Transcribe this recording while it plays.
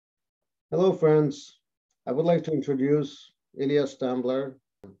Hello, friends. I would like to introduce Ilia Stambler,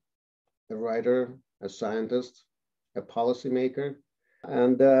 a writer, a scientist, a policymaker.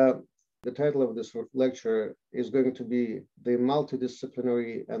 And the title of this lecture is going to be The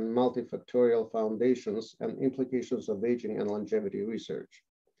Multidisciplinary and Multifactorial Foundations and Implications of Aging and Longevity Research.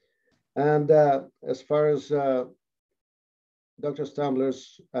 And as far as Dr.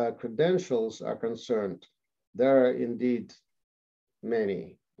 Stambler's credentials are concerned, there are indeed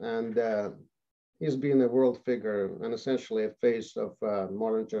many. And he's been a world figure and essentially a face of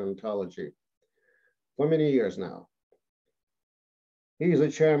modern gerontology for many years now. He is a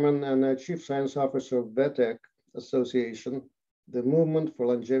chairman and a chief science officer of Vetek Association, the Movement for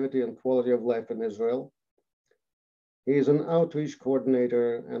Longevity and Quality of Life in Israel. He is an outreach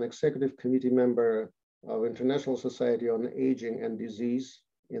coordinator and executive committee member of International Society on Aging and Disease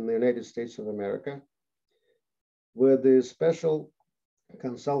in the United States of America, with the special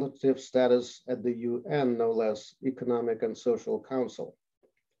consultative status at the UN, no less, Economic and Social Council.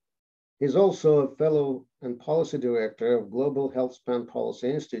 He's also a fellow and policy director of Global Healthspan Policy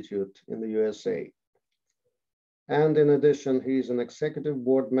Institute in the USA. And in addition, he's an executive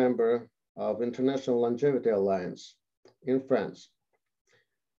board member of International Longevity Alliance in France.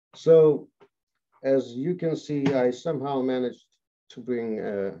 So as you can see, I somehow managed to bring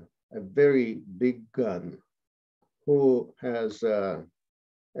a very big gun who has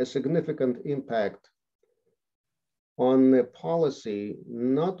a significant impact on the policy,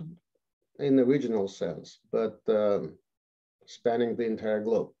 not in the regional sense, but spanning the entire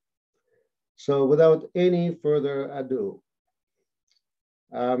globe. So without any further ado,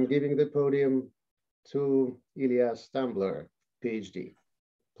 I'm giving the podium to Ilia Stambler, PhD.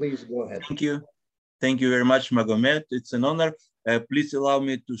 Please go ahead. Thank you. Thank you very much, Magomed. It's an honor. Please allow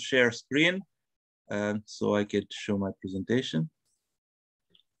me to share screen so I can show my presentation.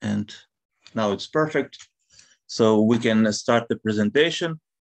 And now it's perfect. So we can start the presentation.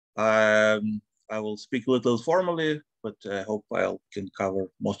 I will speak a little formally, but I hope I can cover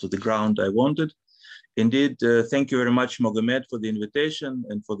most of the ground I wanted. Indeed, thank you very much, Magomed, for the invitation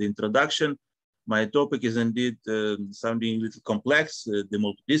and for the introduction. My topic is indeed something a little complex, the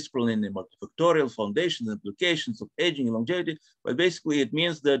multidisciplinary and multifactorial foundations and implications of aging and longevity. But basically, it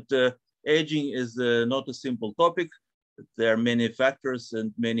means that aging is not a simple topic. There are many factors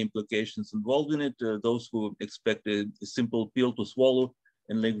and many implications involved in it. Those who expect a simple pill to swallow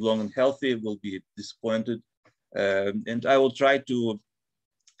and live long and healthy will be disappointed. And I will try to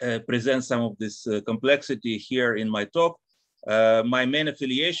present some of this complexity here in my talk. My main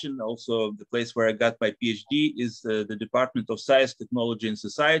affiliation, also the place where I got my PhD, is the Department of Science, Technology, and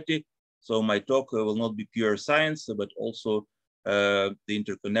Society. So my talk will not be pure science, but also the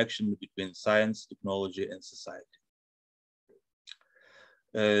interconnection between science, technology, and society.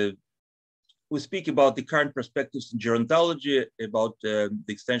 We speak about the current perspectives in gerontology, about the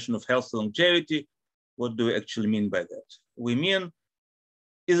extension of health and longevity. What do we actually mean by that? We mean,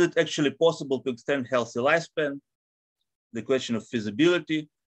 is it actually possible to extend healthy lifespan? The question of feasibility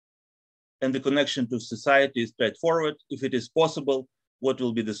and the connection to society is straightforward. If it is possible, what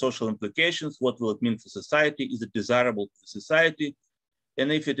will be the social implications? What will it mean for society? Is it desirable for society? And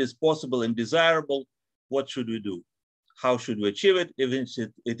if it is possible and desirable, what should we do? How should we achieve it? If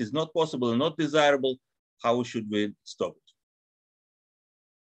it is not possible and not desirable, how should we stop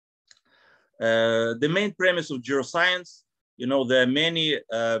it? The main premise of geroscience, there are many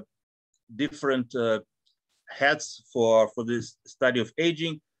different heads for this study of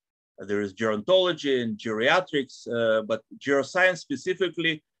aging. There is gerontology and geriatrics, but geroscience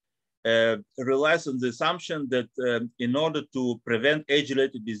specifically relies on the assumption that in order to prevent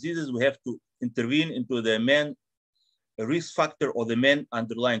age-related diseases, we have to intervene into the main risk factor or the main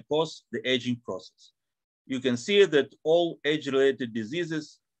underlying cause, the aging process. You can see that all age-related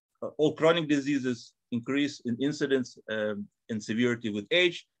diseases, all chronic diseases increase in incidence and severity with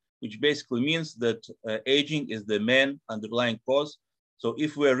age, which basically means that aging is the main underlying cause. So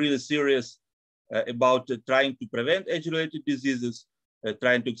if we're really serious about trying to prevent age-related diseases,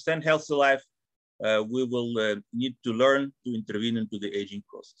 trying to extend healthy life, we will need to learn to intervene into the aging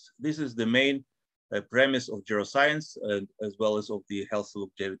process. This is the main premise of geroscience, as well as of the health and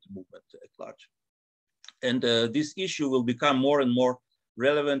longevity movement at large. And this issue will become more and more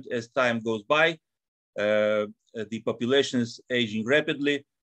relevant as time goes by. The population is aging rapidly.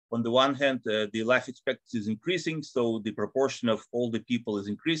 On the one hand, the life expectancy is increasing, so the proportion of older people is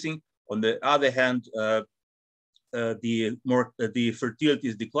increasing. On the other hand, the fertility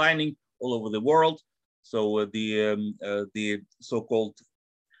is declining all over the world. So the so-called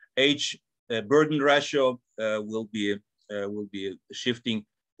age burden ratio will be shifting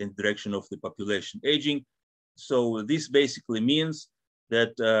in the direction of the population aging. So this basically means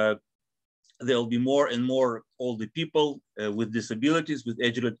that there will be more and more older people with disabilities, with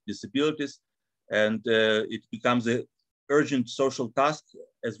age-related disabilities, and it becomes an urgent social task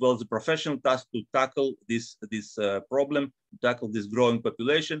as well as a professional task to tackle this problem, to tackle this growing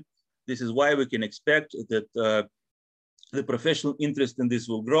population. This is why we can expect that the professional interest in this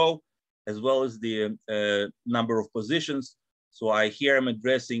will grow, as well as the number of positions. So here I'm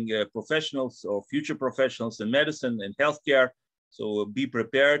addressing professionals or future professionals in medicine and healthcare. So be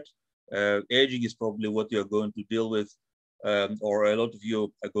prepared. Aging is probably what you're going to deal with, or a lot of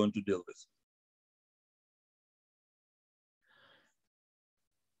you are going to deal with.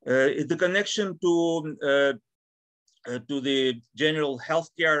 The connection to the general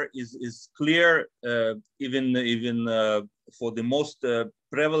healthcare is clear, even for the most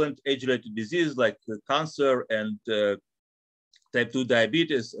prevalent age-related disease like cancer and type 2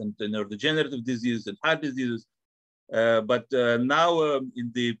 diabetes and neurodegenerative disease and heart diseases. But now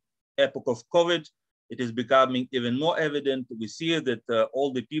in the epoch of COVID, it is becoming even more evident. We see that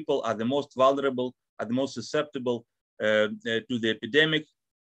all the people are the most vulnerable, are the most susceptible to the epidemic.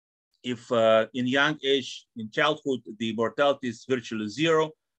 If in young age, in childhood, the mortality is virtually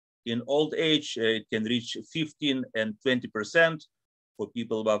zero, in old age, it can reach 15 and 20% for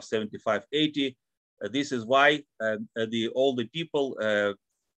people above 75, 80. This is why the older people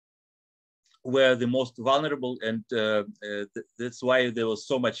were the most vulnerable, and that's why there was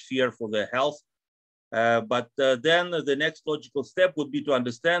so much fear for their health. But then the next logical step would be to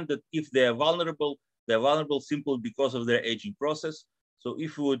understand that if they're vulnerable simply because of their aging process. So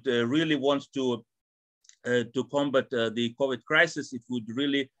if we would really want to combat the COVID crisis, if we would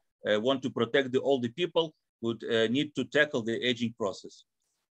really want to protect the older people, we would need to tackle the aging process.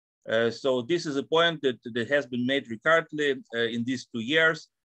 So this is a point that has been made recurrently in these 2 years,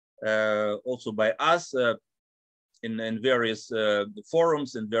 also by us in various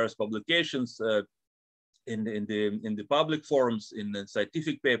forums and various publications, in the public forums, in the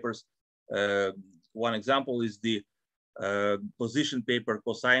scientific papers. One example is the position paper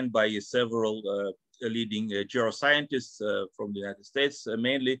co-signed by several leading geoscientists from the United States,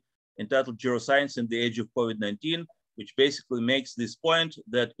 mainly entitled Geoscience in the Age of COVID-19, which basically makes this point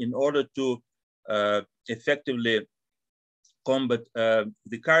that in order to effectively combat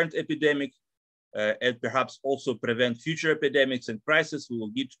the current epidemic and perhaps also prevent future epidemics and crises, we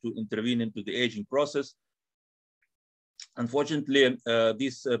will need to intervene into the aging process. Unfortunately,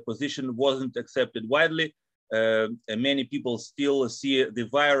 this position wasn't accepted widely. Many people still see the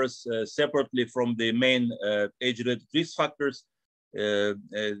virus separately from the main age-related risk factors.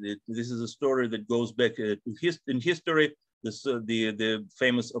 This is a story that goes back in history. The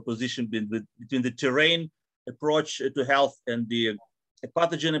famous opposition between the terrain approach to health and the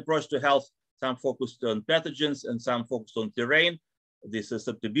pathogen approach to health. Some focused on pathogens and some focused on terrain, the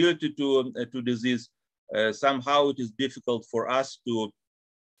susceptibility to disease. Somehow it is difficult for us to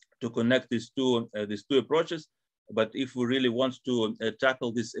connect these two approaches. But if we really want to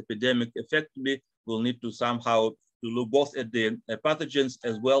tackle this epidemic effectively, we'll need to somehow look both at the pathogens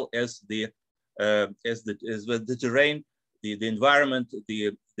as well as the terrain, the environment,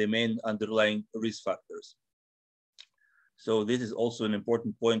 the main underlying risk factors. So this is also an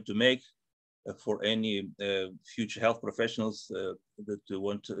important point to make for any future health professionals that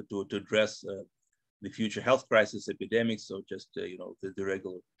want to address the future health crisis, epidemics, or just the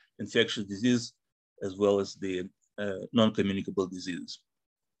regular infectious disease, as well as the non-communicable diseases.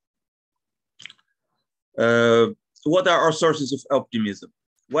 What are our sources of optimism?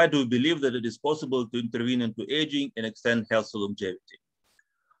 Why do we believe that it is possible to intervene into aging and extend health longevity?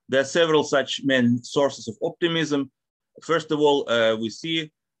 There are several such main sources of optimism. First of all, we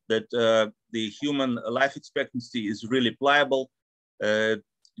see that the human life expectancy is really pliable.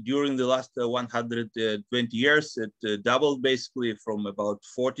 During the last 120 years, it doubled basically from about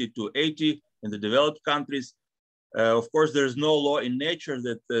 40 to 80 in the developed countries. Of course, there's no law in nature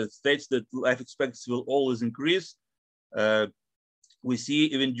that states that life expectancy will always increase. We see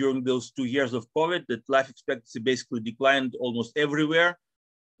even during those 2 years of COVID that life expectancy basically declined almost everywhere.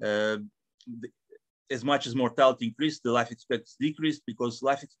 As much as mortality increased, the life expectancy decreased, because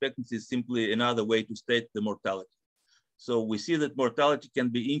life expectancy is simply another way to state the mortality. So we see that mortality can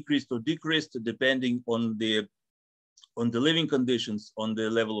be increased or decreased depending on the living conditions, on the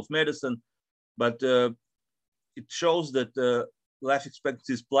level of medicine. But it shows that life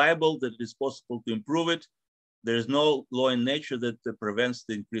expectancy is pliable, that it is possible to improve it. There is no law in nature that prevents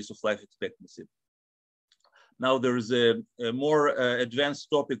the increase of life expectancy. Now there is a more advanced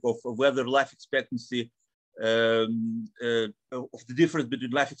topic of whether life expectancy of the difference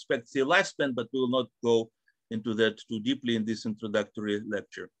between life expectancy and lifespan, but we will not go into that too deeply in this introductory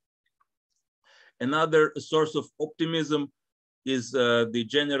lecture. Another source of optimism is the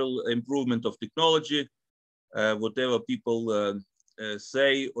general improvement of technology. Whatever people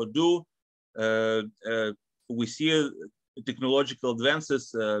say or do, we see technological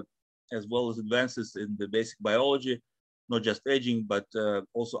advances as well as advances in the basic biology, not just aging, but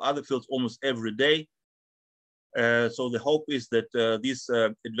also other fields almost every day. So the hope is that these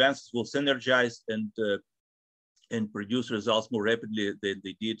advances will synergize and produce results more rapidly than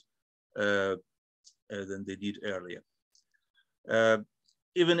they did earlier.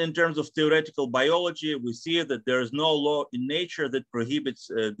 Even in terms of theoretical biology, we see that there is no law in nature that prohibits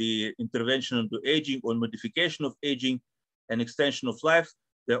the intervention into aging or modification of aging and extension of life.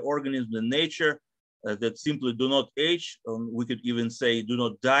 There are organisms in nature that simply do not age. We could even say do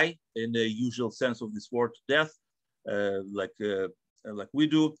not die in the usual sense of this word, death, like we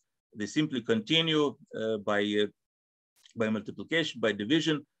do. They simply continue by multiplication, by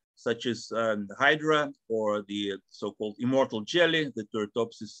division, such as the hydra or the so-called immortal jelly, the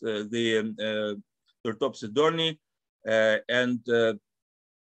Turtopsis dorni. And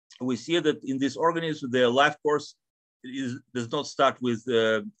we see that in these organisms, their life course does not start with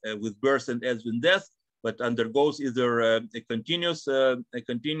birth and ends with death, but undergoes either a continuous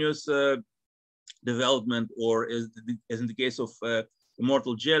development, or as in the case of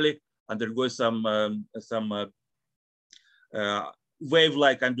immortal jelly, undergoes some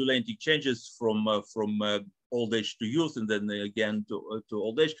wave-like undulating changes from old age to youth, and then again to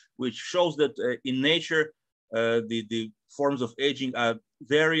old age, which shows that in nature the forms of aging are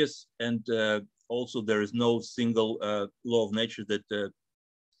various, and also there is no single law of nature that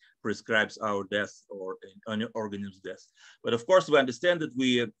prescribes our death or an organism's death. But of course, we understand that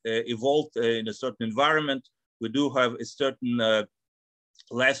we evolved in a certain environment. We do have a certain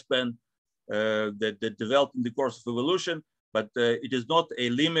lifespan that developed in the course of evolution, but it is not a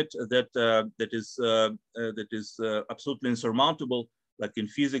limit that is absolutely insurmountable. Like in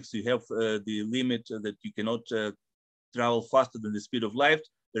physics, you have the limit that you cannot travel faster than the speed of light.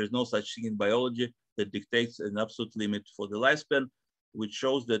 There is no such thing in biology that dictates an absolute limit for the lifespan, which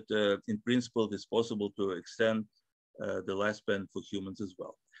shows that in principle it is possible to extend the lifespan for humans as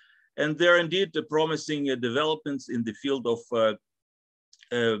well. And there are indeed promising developments in the field of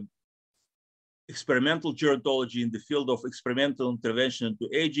experimental gerontology, in the field of experimental intervention into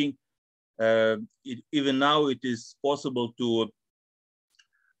aging. Even now, it is possible to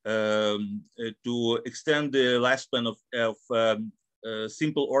extend the lifespan of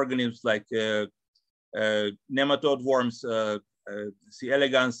simple organisms like nematode worms, C.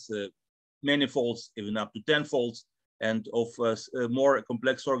 elegans, many folds, even up to 10 folds, and of more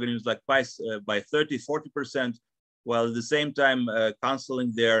complex organisms like pies by 30–40%, while at the same time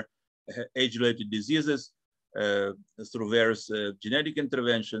counseling their age-related diseases through various genetic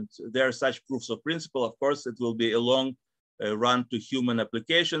interventions. There are such proofs of principle. Of course, it will be a long run to human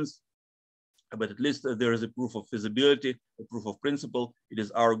applications, but at least there is a proof of feasibility, a proof of principle. It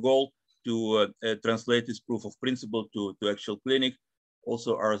is our goal to translate this proof of principle to actual clinic.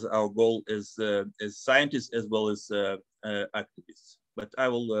 Also, our goal as scientists as well as activists. But I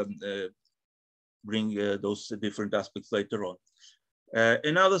will bring those different aspects later on.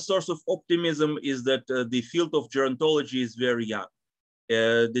 Another source of optimism is that the field of gerontology is very young.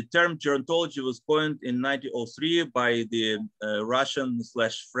 The term gerontology was coined in 1903 by the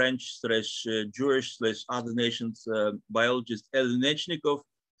Russian/French/Jewish/other nations biologist Elie Nechnikov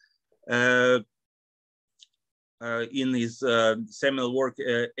in his seminal work,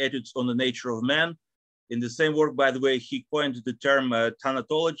 Ethics on the Nature of Man. In the same work, by the way, he coined the term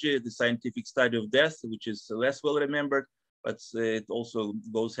thanatology, the scientific study of death, which is less well remembered, but it also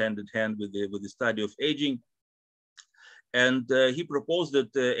goes hand in hand with the study of aging. And he proposed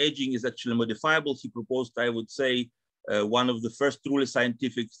that aging is actually modifiable. He proposed, I would say, one of the first truly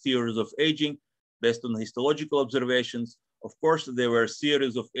scientific theories of aging based on histological observations. Of course, there were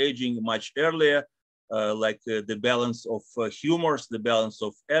series of aging much earlier, like the balance of humors, the balance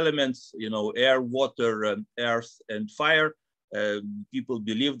of elements, you know, air, water, earth, and fire. People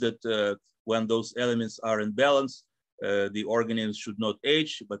believe that when those elements are in balance, the organisms should not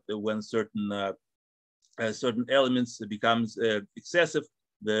age, but when certain elements becomes excessive,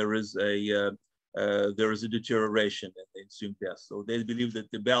 there is a deterioration and ensuing death. So they believe that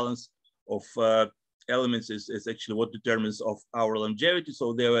the balance of elements is actually what determines of our longevity.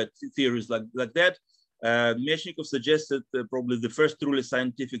 So there were theories like that. Meshnikov suggested probably the first truly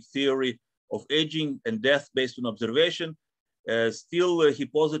scientific theory of aging and death based on observation. Still, he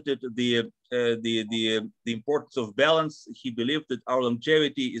posited the importance of balance. He believed that our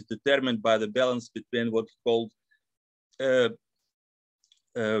longevity is determined by the balance between what he called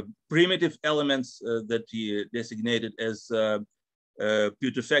primitive elements that he designated as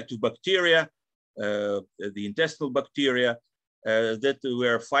putrefactive bacteria, the intestinal bacteria, that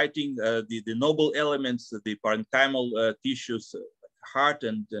were fighting the noble elements, the parenchymal tissues, heart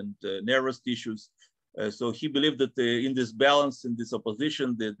and nervous tissues. So he believed that in this balance, in this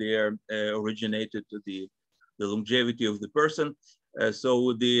opposition, that there originated the longevity of the person.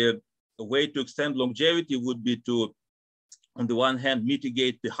 So the way to extend longevity would be to, on the one hand,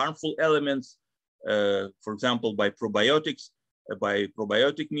 mitigate the harmful elements, for example, by probiotics, by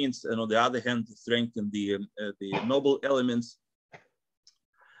probiotic means, and on the other hand, strengthen the noble elements.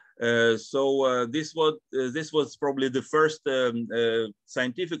 This was probably the first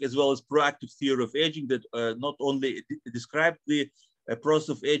scientific as well as proactive theory of aging that not only described the process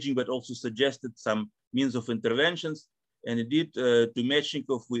of aging, but also suggested some means of interventions. And indeed, to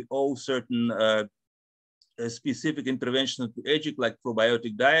Mechnikov, we owe certain specific interventions to aging, like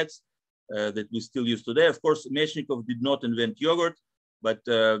probiotic diets that we still use today. Of course, Mechnikov did not invent yogurt, but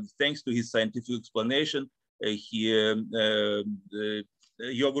thanks to his scientific explanation,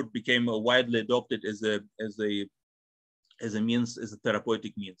 yogurt became widely adopted as a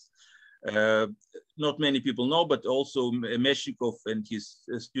therapeutic means. Not many people know, but also Mechnikov and his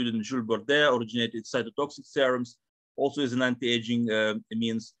student Jules Bordet originated cytotoxic serums, also as an anti-aging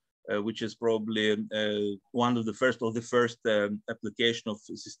means, which is probably one of the first application of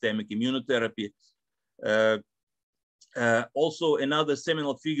systemic immunotherapy. Also, another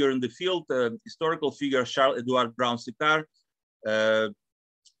seminal figure in the field, historical figure, Charles-Edouard Brown-Séquard,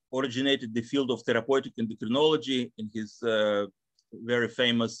 originated the field of therapeutic endocrinology in his very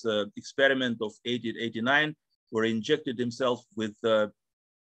famous experiment of 1889, where he injected himself with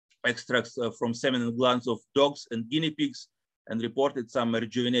extracts from seminal glands of dogs and guinea pigs and reported some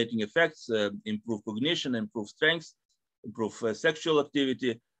rejuvenating effects, improved cognition, improved strength, improved sexual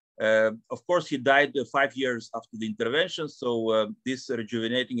activity. Of course, he died 5 years after the intervention, so this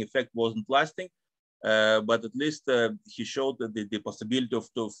rejuvenating effect wasn't lasting. But at least he showed that the possibility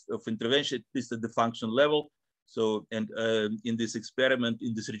of intervention, at least at the function level. So, and in this experiment,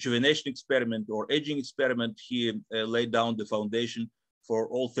 in this rejuvenation experiment or aging experiment, he laid down the foundation for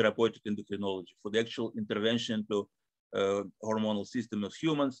all therapeutic endocrinology, for the actual intervention to hormonal system of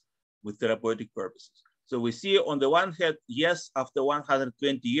humans with therapeutic purposes. So we see on the one hand, yes, after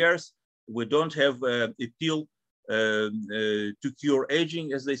 120 years, we don't have a pill to cure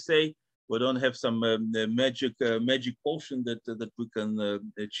aging, as they say. We don't have some magic potion that we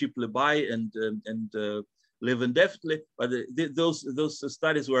can cheaply buy and live indefinitely. But those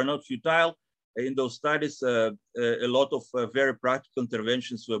studies were not futile. In those studies, a lot of very practical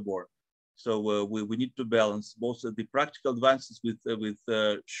interventions were born. So we need to balance both the practical advances with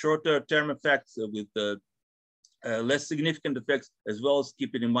shorter term effects, with less significant effects, as well as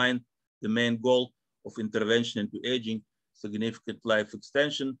keeping in mind the main goal of intervention into aging, significant life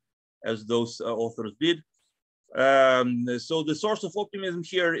extension, as those authors did. So the source of optimism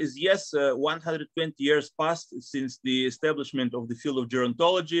here is, yes, 120 years passed since the establishment of the field of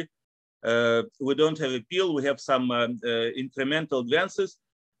gerontology. We don't have a pill, we have some incremental advances,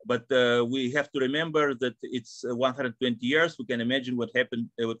 but we have to remember that it's 120 years. We can imagine what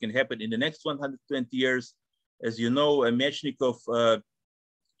can happen in the next 120 years. As you know, Mechnikov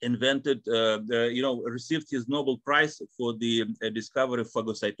invented, received his Nobel Prize for the discovery of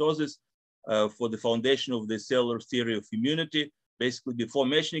phagocytosis, for the foundation of the cellular theory of immunity. Basically, before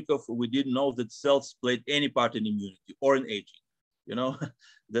Mechnikov, we didn't know that cells played any part in immunity or in aging. You know,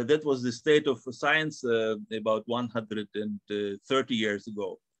 that was the state of science about 130 years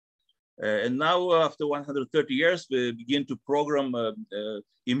ago. And now, after 130 years, we begin to program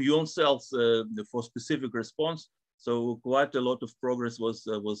immune cells for specific response. So quite a lot of progress was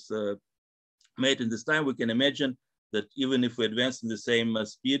made in this time. We can imagine that even if we advance in the same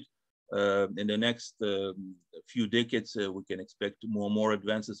speed in the next few decades, we can expect more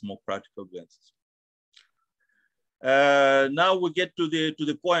advances, more practical advances. Now we get to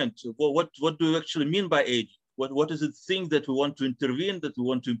the point. Well, what do we actually mean by aging? What is the thing that we want to intervene, that we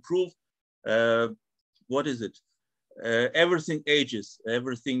want to improve? What is it? Everything ages.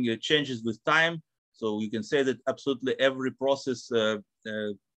 Everything changes with time. So you can say that absolutely every process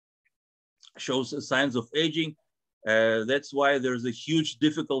shows signs of aging. That's why there's a huge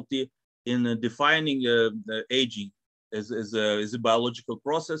difficulty in defining aging as a biological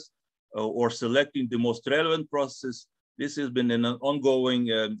process or selecting the most relevant process, This has been an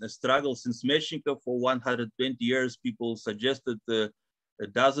ongoing struggle since Meshnikov. For 120 years, people suggested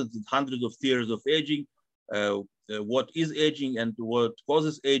dozens and hundreds of theories of aging, what is aging and what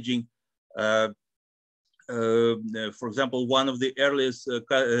causes aging. For example, one of the earliest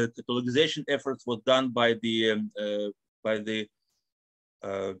catalogization efforts was done by the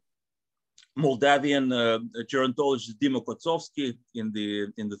Moldavian gerontologist Dima Kotsovsky in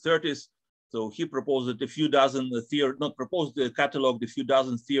the 30s. So he proposed a few dozen cataloged a few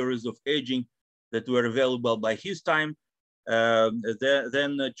dozen theories of aging that were available by his time.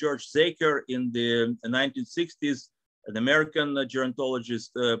 Then George Zacher in the 1960s, an American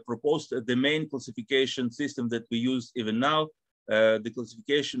gerontologist, proposed the main classification system that we use even now, the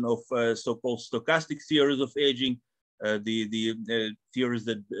classification of so-called stochastic theories of aging, the theories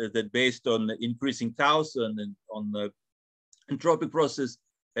that based on increasing cows and on entropic process,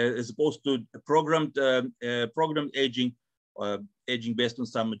 as opposed to programmed aging, aging based on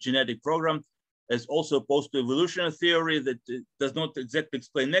some genetic program, as also opposed to evolutionary theory that does not exactly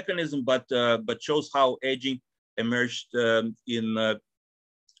explain mechanism, but shows how aging emerged in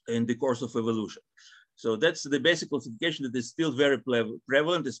the course of evolution. So that's the basic classification that is still very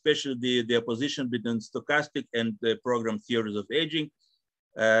prevalent, especially the opposition between stochastic and programmed theories of aging.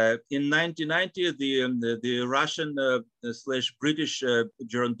 In 1990, the Russian / British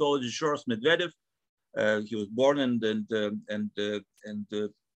gerontologist Shoros Medvedev, he was born and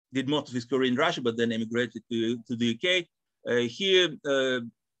did most of his career in Russia, but then emigrated to the UK.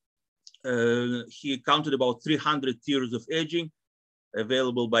 He counted about 300 theories of aging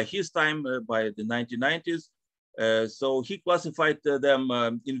available by his time, by the 1990s. So he classified them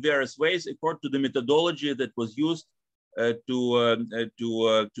in various ways according to the methodology that was used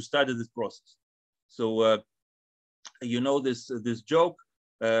to study this process. So you know this joke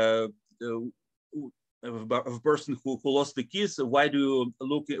of a person who lost the keys. Why are you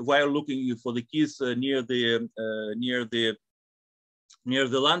looking for the keys near the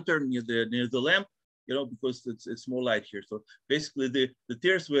lantern, near the lamp? You know, because it's more light here. So basically, the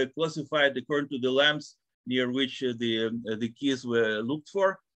theories were classified according to the lamps near which the keys were looked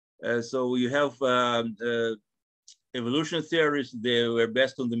for. So you have evolution theories. They were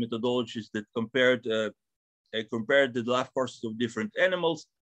based on the methodologies that compared the life courses of different animals.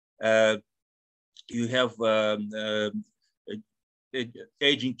 You have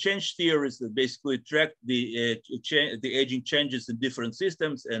aging change theories that basically track the aging changes in different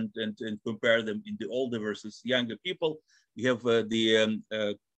systems and compare them in the older versus younger people. You have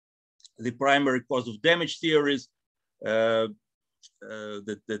the primary cause of damage theories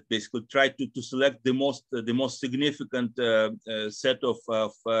that basically try to select the most significant set of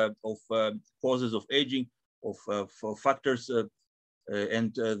causes of aging, of factors,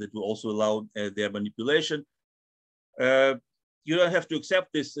 and that will also allow their manipulation. You don't have to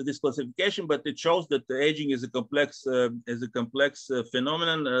accept this classification, but it shows that the aging is a complex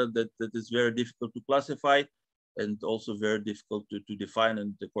phenomenon that is very difficult to classify, and also very difficult to define.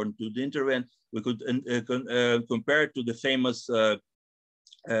 And according to the intervent, we could compare it to the famous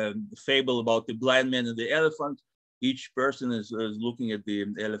fable about the blind man and the elephant. Each person is looking at the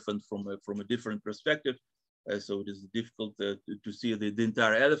elephant from a different perspective, so it is difficult to see the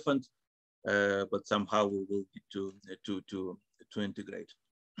entire elephant, but somehow we will need to integrate.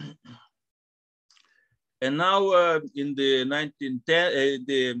 And now in the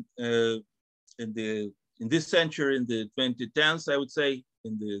 1910, in this century, in the 2010s, I would say,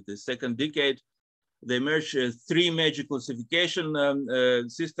 in the second decade, they emerged three major classification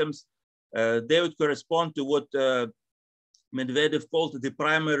systems. They would correspond to what Medvedev called the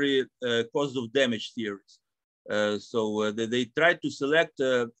primary causes of damage theories. So they tried to select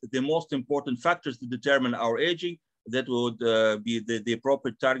the most important factors to determine our aging that would be the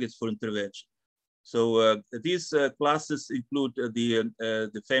appropriate targets for intervention. So these classes include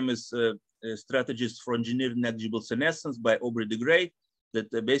the famous strategies for engineering negligible senescence by Aubrey de Grey that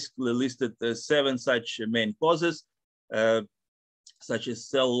basically listed 7 such main causes, such as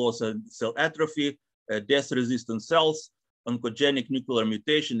cell loss and cell atrophy, death-resistant cells, oncogenic nuclear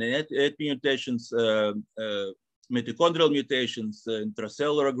mutation and ATP mutations, mitochondrial mutations,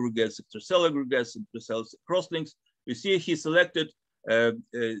 intracellular aggregates, extracellular aggregates, intracellular crosslinks. You see he selected a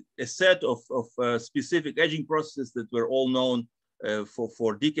set of specific aging processes that were all known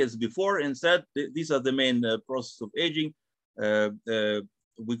for decades before, and said these are the main processes of aging.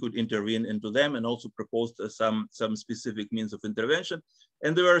 We could intervene into them, and also proposed some specific means of intervention.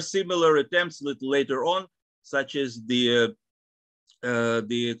 And there were similar attempts a little later on, such as the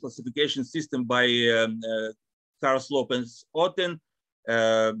classification system by Karl Lopez Otten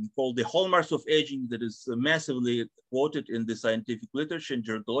called The Hallmarks of Aging, that is massively quoted in the scientific literature and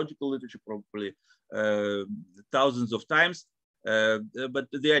gerontological literature, probably thousands of times. But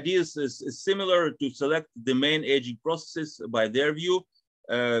the idea is similar, to select the main aging processes by their view,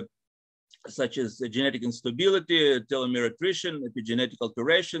 such as genetic instability, telomere attrition, epigenetic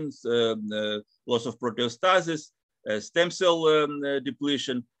alterations, loss of proteostasis, stem cell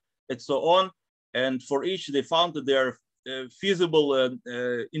depletion, and so on. And for each, they found that there are feasible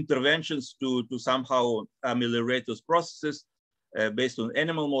interventions to somehow ameliorate those processes based on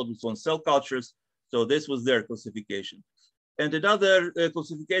animal models, on cell cultures. So this was their classification. And another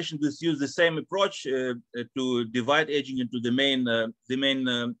classification that used the same approach to divide aging into the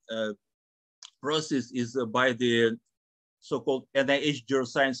main process is by the so-called NIH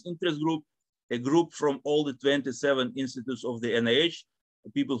Neuroscience Interest Group, a group from all the 27 institutes of the NIH,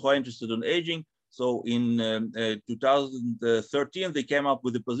 people who are interested in aging. So in 2013, they came up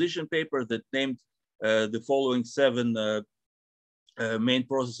with a position paper that named the following 7 main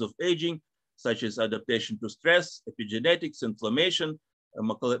processes of aging, such as adaptation to stress, epigenetics, inflammation,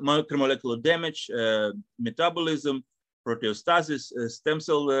 macromolecular damage, metabolism, proteostasis, stem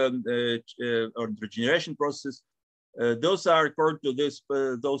cell or regeneration process. Those are, according to this,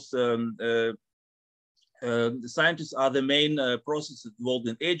 the scientists are the main processes involved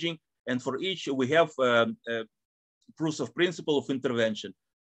in aging. And for each, we have proofs of principle of intervention.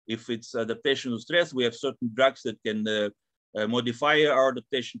 If it's adaptation to stress, we have certain drugs that can modify our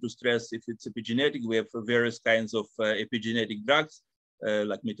adaptation to stress. If it's epigenetic, we have various kinds of epigenetic drugs,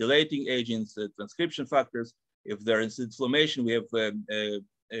 like methylating agents, transcription factors. If there is inflammation, we have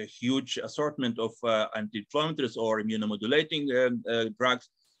a huge assortment of anti-inflammatories or immunomodulating drugs.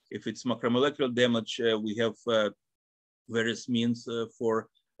 If it's macromolecular damage, we have various means for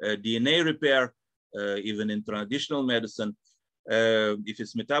DNA repair, even in traditional medicine. If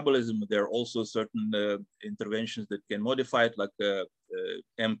it's metabolism, there are also certain interventions that can modify it, like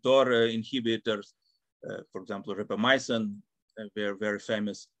mTOR inhibitors, for example, rapamycin, very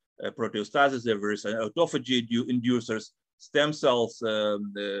famous. Proteostasis, there are various autophagy inducers, stem cells,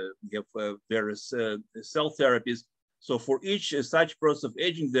 we have various cell therapies. So for each such process of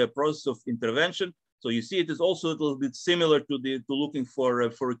aging, the process of intervention. So you see, it is also a little bit similar to looking for a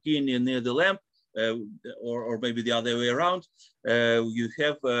key near the lamp, or maybe the other way around. You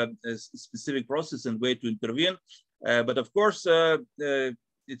have a specific process and way to intervene. But of course,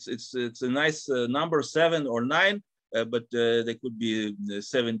 it's a nice number, 7 or 9. But they could be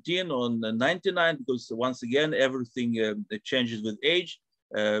 17 or 99, because once again, everything changes with age.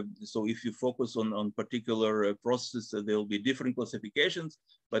 So if you focus on particular processes, there will be different classifications,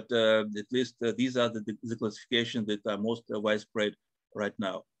 but at least these are the classifications that are most widespread right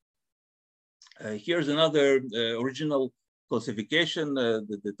now. Here's another original classification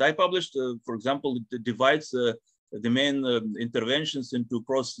that I published. For example, it divides the main interventions into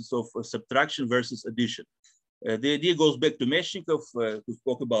processes of subtraction versus addition. The idea goes back to Meshnikov, who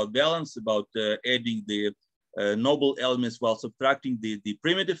spoke about balance, about adding the noble elements while subtracting the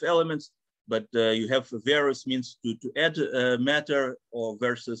primitive elements. But you have various means to add matter or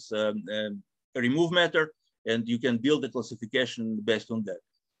versus remove matter, and you can build a classification based on that.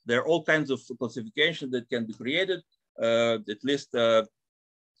 There are all kinds of classifications that can be created. At least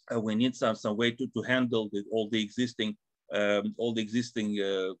we need some way to handle all the existing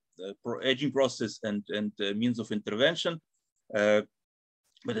aging process and means of intervention.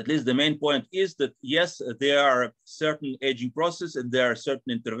 But at least the main point is that, yes, there are certain aging processes and there are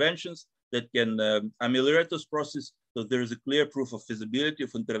certain interventions that can ameliorate those processes. So there is a clear proof of feasibility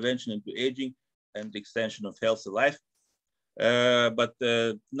of intervention into aging and extension of healthy life. But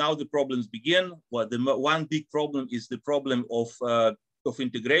now the problems begin. Well, the one big problem is the problem of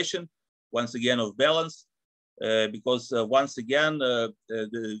integration, once again, of balance. Because once again,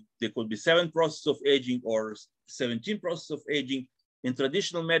 there could be 7 processes of aging or 17 processes of aging. In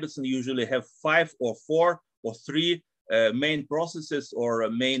traditional medicine, you usually have 5 or 4 or 3 main processes or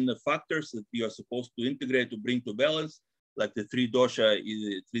main factors that you are supposed to integrate to bring to balance, like the 3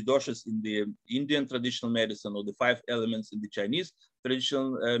 doshas in the Indian traditional medicine, or the 5 elements in the Chinese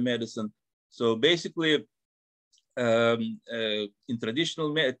traditional medicine. So basically, in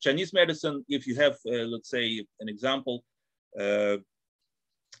traditional Chinese medicine, if you have, let's say, an example, a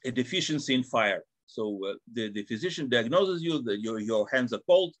deficiency in fire. So the physician diagnoses you that your hands are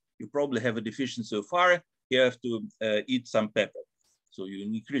cold, you probably have a deficiency of fire, you have to eat some pepper. So you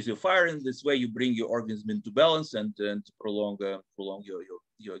increase your fire, and this way you bring your organism into balance and prolong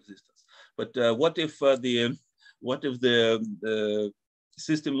your existence. But what if the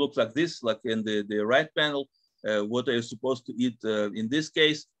system looks like this, like in the right panel? what are you supposed to eat in this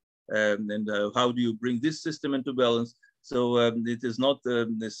case, and how do you bring this system into balance. So it is not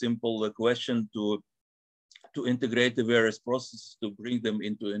a simple question to integrate the various processes to bring them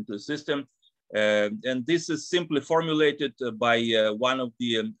into a system. And this is simply formulated by one of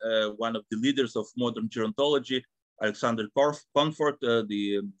the leaders of modern gerontology, Alexander Comfort,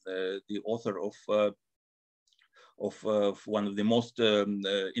 the author of one of the most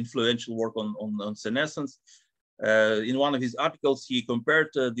influential work on senescence. In one of his articles, he compared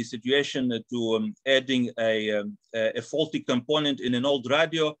the situation to adding a faulty component in an old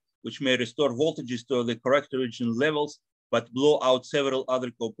radio, which may restore voltages to the correct original levels, but blow out several other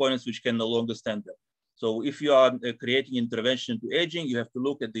components which can no longer stand them. So if you are creating intervention to aging, you have to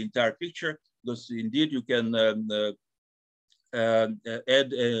look at the entire picture, because indeed you can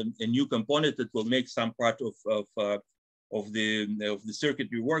add a new component that will make some part of the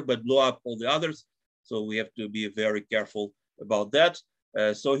circuitry work, but blow up all the others. So we have to be very careful about that.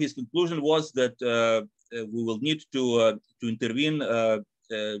 So his conclusion was that we will need to intervene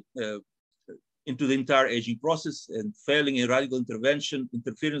into the entire aging process, and failing in radical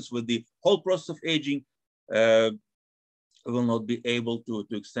interference with the whole process of aging, will not be able to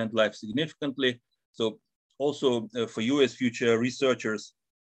extend life significantly. So also for you as future researchers,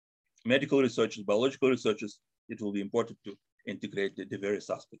 medical researchers, biological researchers, it will be important to integrate the various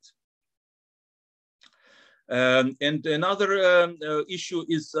aspects. And another issue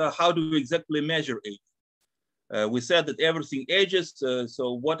is how do we exactly measure aging? We said that everything ages,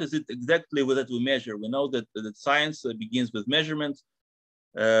 so what is it exactly that we measure? We know that science begins with measurements.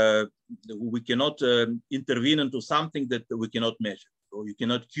 We cannot intervene into something that we cannot measure, or you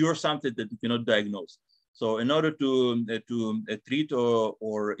cannot cure something that you cannot diagnose. So in order to treat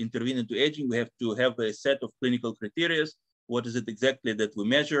or intervene into aging, we have to have a set of clinical criteria. What is it exactly that we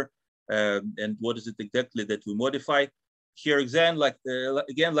measure, and what is it exactly that we modify? Here again, like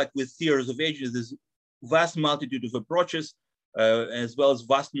with theories of aging, there's vast multitude of approaches, as well as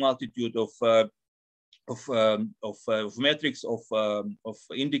vast multitude of metrics, of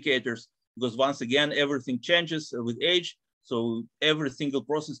indicators, because once again, everything changes with age. So every single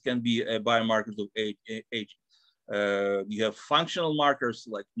process can be a biomarker of aging. You have functional markers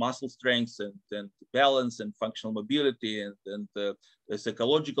like muscle strength and balance and functional mobility and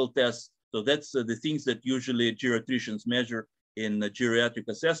psychological tests. So that's the things that usually geriatricians measure in geriatric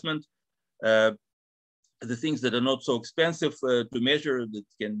assessment. The things that are not so expensive to measure, that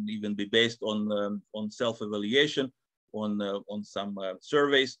can even be based on self-evaluation, on some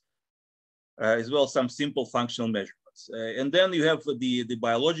surveys, as well as some simple functional measurements. And then you have the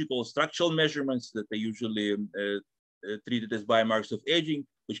biological structural measurements that are usually treated as biomarkers of aging,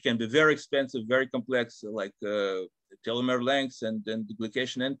 which can be very expensive, very complex, like telomere lengths and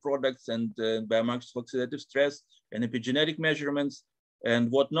glycation end products and biomarkers of oxidative stress and epigenetic measurements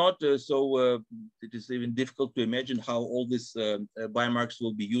and whatnot. So it is even difficult to imagine how all these biomarkers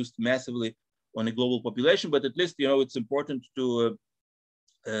will be used massively on a global population, but at least, it's important to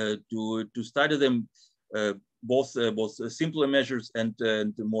study them, both simpler measures and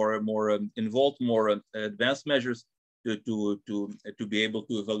more involved, more advanced measures to be able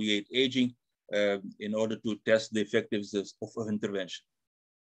to evaluate aging in order to test the effectiveness of intervention.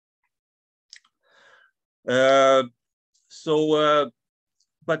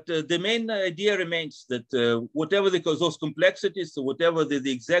 But the main idea remains that whatever those complexities, whatever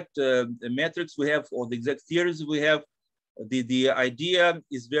the exact metrics we have or the exact theories we have, the idea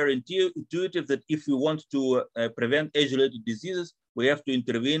is very intuitive that if we want to prevent age-related diseases, we have to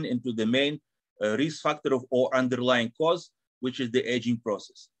intervene into the main risk factor or underlying cause, which is the aging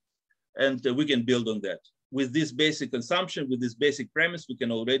process. And we can build on that. With this basic assumption, with this basic premise, we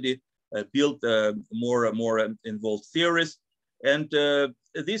can already build more involved theories. And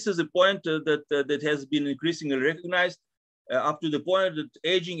this is a point that has been increasingly recognized up to the point that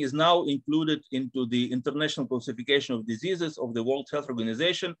aging is now included into the International Classification of Diseases of the World Health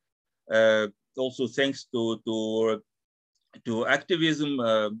Organization. Also thanks to activism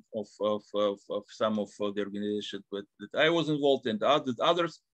of some of the organizations that I was involved in, and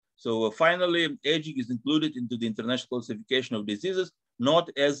others. So finally, aging is included into the International Classification of Diseases, not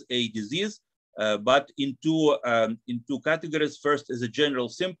as a disease, but in two categories. First, as a general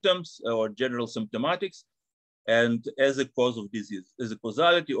symptoms or general symptomatics, and as a cause of disease, as a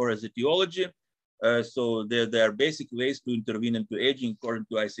causality or as etiology. So there are basic ways to intervene into aging according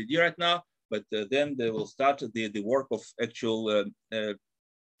to ICD right now, but then they will start the work of actual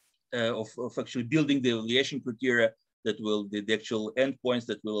of actually building the evaluation criteria that will the actual endpoints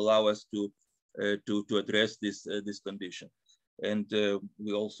that will allow us to address this condition. And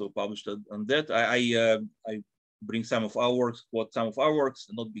we also published on that. I bring some of our works, quote some of our works,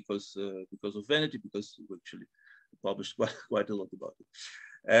 not because of vanity, because we actually published quite a lot about it.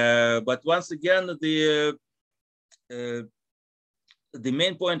 But once again, the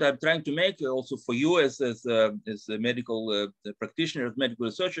main point I'm trying to make also for you as medical practitioners, medical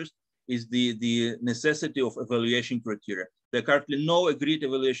researchers, is the necessity of evaluation criteria. There are currently no agreed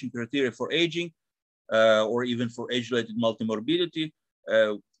evaluation criteria for aging or even for age-related multimorbidity.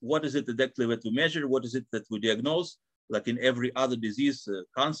 What is it exactly that we measure? What is it that we diagnose? Like in every other disease,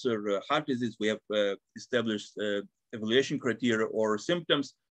 cancer, heart disease, we have established evaluation criteria or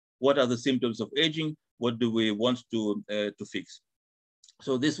symptoms. What are the symptoms of aging? What do we want to fix?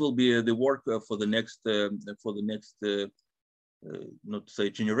 So this will be the work for the next not to say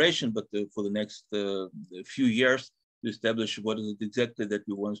generation, but for the next few years to establish what is it exactly that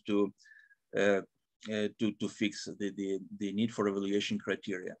we want to fix the need for evaluation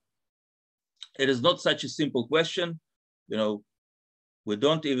criteria. It is not such a simple question. You know,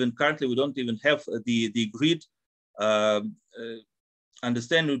 currently we don't even have the agreed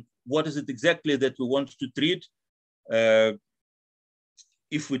understanding what is it exactly that we want to treat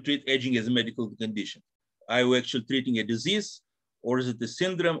if we treat aging as a medical condition. Are we actually treating a disease, or is it a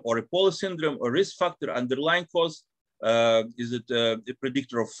syndrome or a polysyndrome or risk factor, underlying cause? Is it a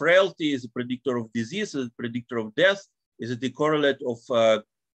predictor of frailty? Is it a predictor of disease? Is it a predictor of death? Is it a correlate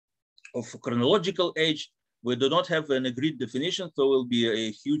of chronological age? We do not have an agreed definition, so it will be a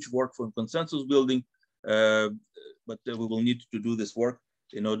huge work for consensus building, but we will need to do this work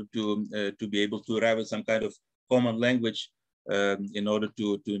in order to be able to arrive at some kind of common language in order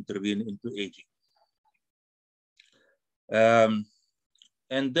to intervene into aging.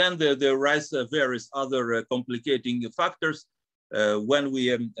 And then there arise various other complicating factors. When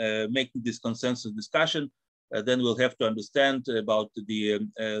we make this consensus discussion, then we'll have to understand about the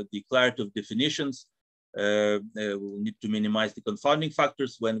clarity of definitions. We'll need to minimize the confounding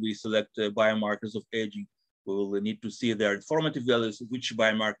factors when we select biomarkers of aging. We will need to see their informative values, which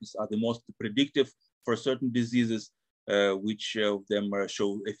biomarkers are the most predictive for certain diseases, which of them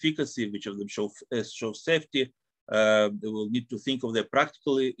show efficacy, which of them show safety. They will need to think of their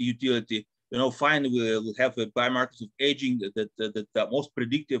practical utility. You know, finally, we'll have biomarkers of aging that are most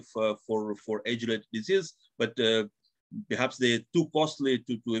predictive for age-related disease, but perhaps they're too costly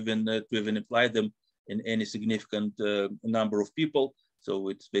to even apply them in any significant number of people. So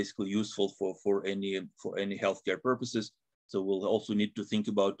it's basically useful for any healthcare purposes. So we'll also need to think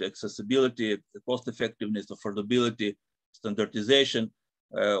about accessibility, cost effectiveness, affordability, standardization.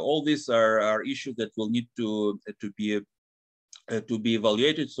 All these are issues that will need to be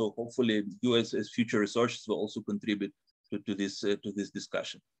evaluated. So hopefully, you as future researchers will also contribute to this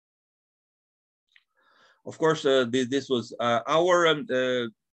discussion. Of course, this was our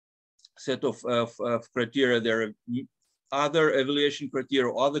set of criteria. There are other evaluation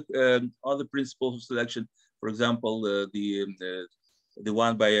criteria, other principles of selection. For example, the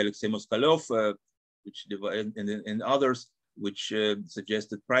one by Alexei Moskalev, which and others, which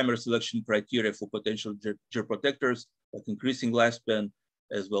suggested primary selection criteria for potential geroprotectors, like increasing lifespan,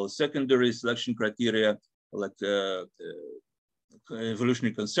 as well as secondary selection criteria, like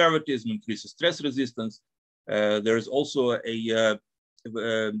evolutionary conservatism, increases stress resistance. There is also a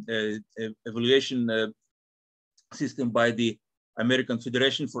evaluation system by the American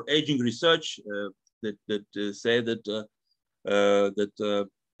Federation for Aging Research that say that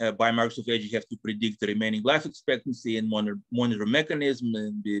biomarkers of aging have to predict the remaining life expectancy and monitor mechanism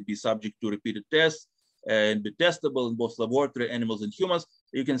and be subject to repeated tests and be testable in both laboratory animals and humans.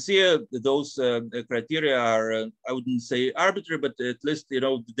 You can see those criteria are, I wouldn't say arbitrary, but at least, you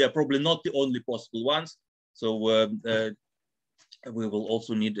know, they're probably not the only possible ones. So we will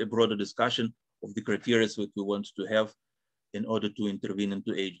also need a broader discussion of the criteria that we want to have in order to intervene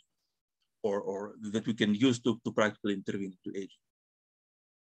into aging, or that we can use to practically intervene into aging.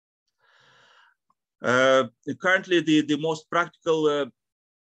 Currently, the most practical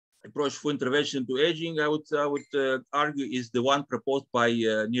approach for intervention into aging, I would argue, is the one proposed by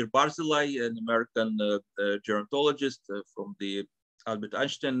Nir Barzilai, an American gerontologist from the Albert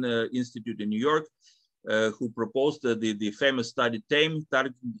Einstein Institute in New York, who proposed the famous study TAME,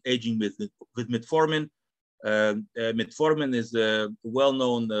 targeting aging with metformin. Metformin is a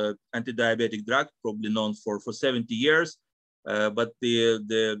well-known anti-diabetic drug, probably known for 70 years. But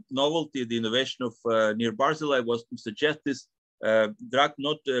the novelty, the innovation of Nir Barzilai was to suggest this drug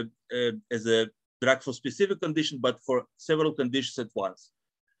not as a drug for specific condition, but for several conditions at once.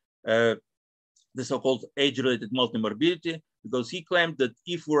 The so-called age-related multimorbidity, because he claimed that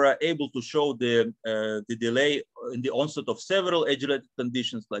if we are able to show the delay in the onset of several age-related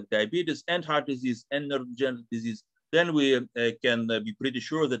conditions like diabetes and heart disease and neurodegenerative disease, then we can be pretty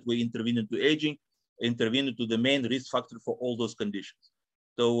sure that we intervene into aging, intervene into the main risk factor for all those conditions.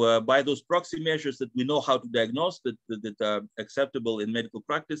 So by those proxy measures that we know how to diagnose that are acceptable in medical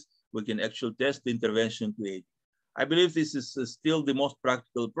practice, we can actually test the intervention into aging. I believe this is still the most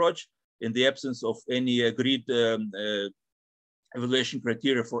practical approach in the absence of any agreed evaluation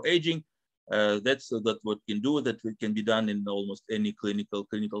criteria for aging. That's what we can do, that we can be done in almost any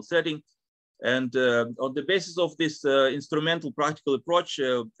clinical setting. And on the basis of this instrumental practical approach,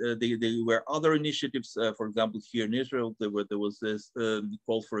 there were other initiatives. For example, here in Israel, there was this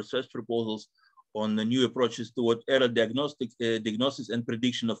call for research proposals on the new approaches toward early diagnosis and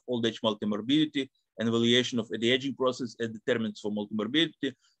prediction of old age multimorbidity and evaluation of the aging process and determinants for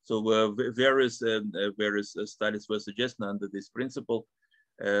multimorbidity. So various studies were suggested under this principle.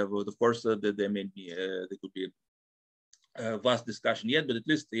 But of course, there could be a vast discussion yet, but at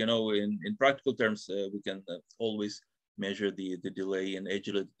least, you know, in practical terms, we can always measure the delay in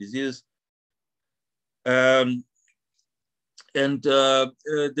age-related disease. And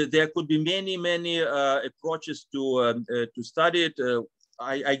there could be many approaches to study it.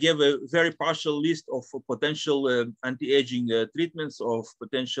 I gave a very partial list of potential anti-aging treatments, of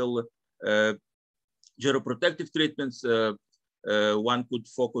potential geroprotective treatments. One could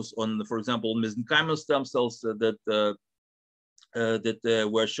focus on, for example, mesenchymal stem cells that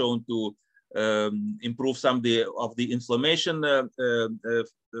were shown to improve some of the inflammation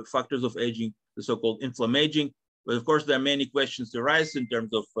factors of aging, the so-called inflammaging. But of course, there are many questions to arise in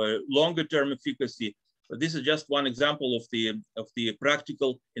terms of longer-term efficacy. But this is just one example of the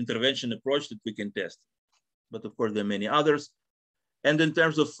practical intervention approach that we can test. But of course, there are many others. And in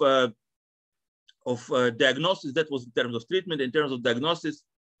terms of diagnosis, that was in terms of treatment. In terms of diagnosis,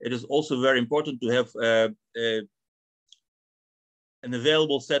 it is also very important to have an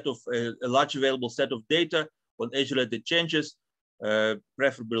available set of a large available set of data on age-related changes,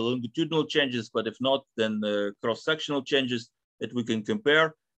 preferably longitudinal changes, but if not, then cross-sectional changes that we can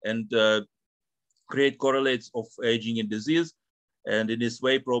compare and create correlates of aging and disease. And in this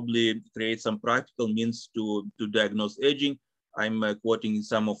way, probably create some practical means to diagnose aging. I'm quoting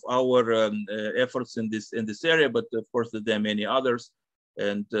some of our efforts in this area, but of course there are many others.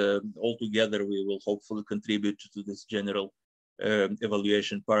 And altogether, we will hopefully contribute to this general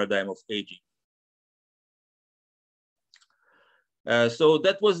evaluation paradigm of aging. So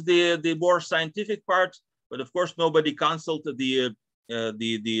that was the more scientific part, but of course nobody consulted the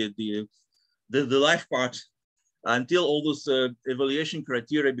life part until all those evaluation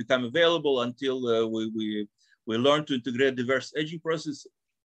criteria become available, until we learn to integrate diverse aging process.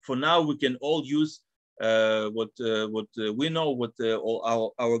 For now, we can all use what we know, what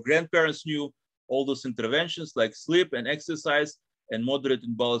all our grandparents knew, all those interventions like sleep and exercise and moderate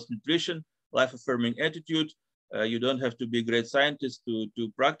and balanced nutrition, life-affirming attitude. You don't have to be a great scientist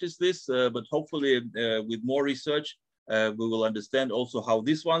to practice this, but hopefully with more research, we will understand also how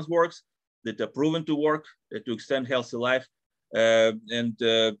this one works, that are proven to work, to extend healthy life. And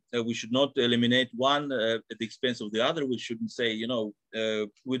we should not eliminate one at the expense of the other. We shouldn't say, you know,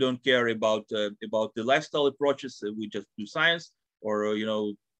 we don't care about the lifestyle approaches, we just do science, or, you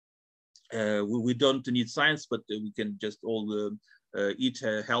know, we don't need science, but we can just all eat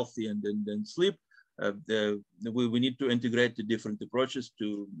healthy and sleep. We need to integrate the different approaches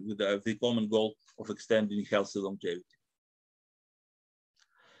with the common goal of extending healthy longevity.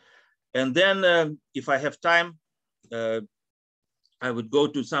 And then, if I have time, I would go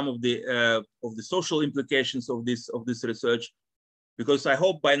to some of the social implications of this research, because I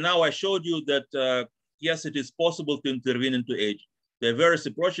hope by now I showed you that yes, it is possible to intervene into age. There are various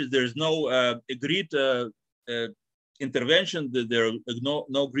approaches. There is no agreed intervention. There are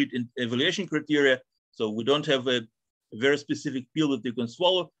no agreed evaluation criteria. So we don't have a very specific pill that you can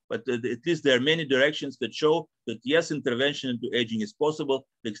swallow, but at least there are many directions that show that yes, intervention into aging is possible.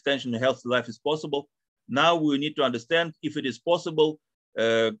 The extension of healthy life is possible. Now we need to understand if it is possible,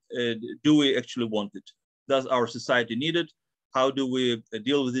 do we actually want it? Does our society need it? How do we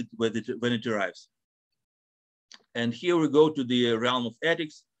deal with it when it arrives? And here we go to the realm of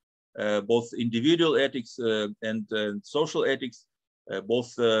ethics, both individual ethics and social ethics,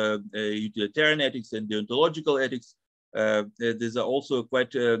 both utilitarian ethics and deontological ethics. These are also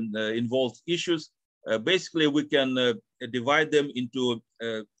quite involved issues. Basically, we can divide them into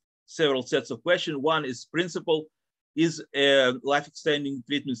several sets of questions. One is principle: is life-extending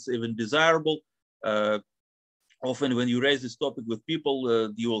treatments even desirable? Often when you raise this topic with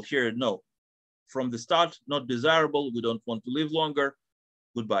people, you will hear no. from the start, not desirable. We don't want to live longer.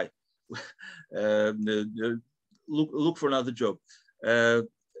 Goodbye. Look for another job.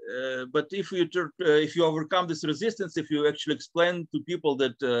 But if you overcome this resistance, if you actually explain to people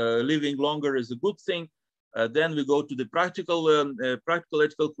that living longer is a good thing, then we go to the practical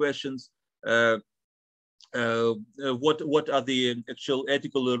ethical questions. What are the actual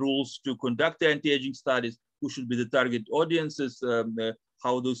ethical rules to conduct the anti-aging studies? Who should be the target audiences?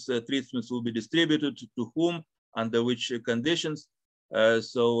 How those treatments will be distributed, to whom, under which conditions?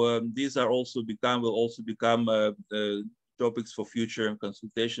 These are will also become topics for future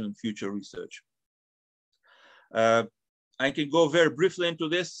consultation and future research. I can go very briefly into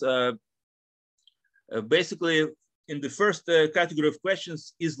this. Basically, in the first category of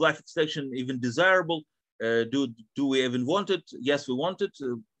questions, is life extension even desirable? Do we even want it? Yes, we want it,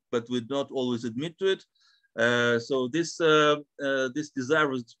 but we don't always admit to it. So this desire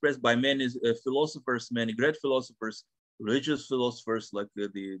was expressed by many philosophers, many great philosophers, religious philosophers like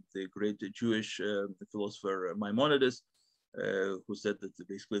the great Jewish philosopher Maimonides, who said that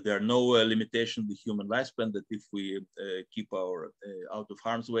basically there are no limitations with human lifespan, that if we keep our out of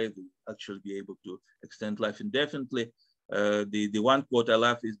harm's way, we actually be able to extend life indefinitely. The one quote I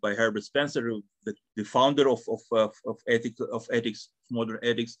love is by Herbert Spencer, the founder of ethics, modern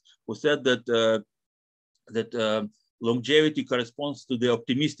ethics, who said that longevity corresponds to the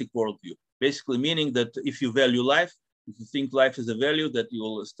optimistic worldview, basically meaning that if you value life, if you think life is a value, that you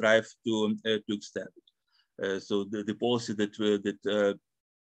will strive to extend it. So the policy that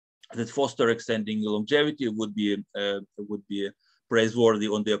foster extending longevity would be praiseworthy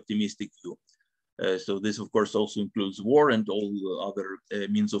on the optimistic view. So this, of course, also includes war and all other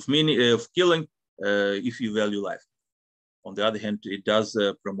means of killing if you value life. On the other hand, it does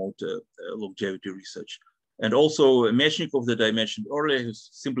promote longevity research. And also Mechnikov, that I mentioned earlier, who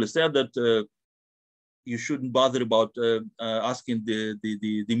simply said that you shouldn't bother about asking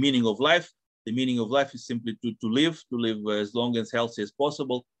the meaning of life. The meaning of life is simply to live as long as healthy as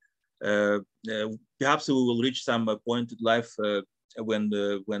possible. Perhaps we will reach some point in life when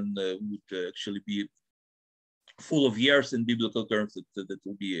would actually be full of years in biblical terms, that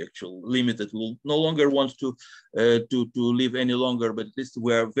will be actual limit, that we'll no longer want to live any longer, but at least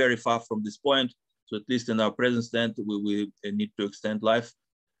we are very far from this point. So at least in our present state, we need to extend life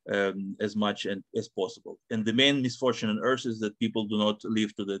as much as possible. And the main misfortune on earth is that people do not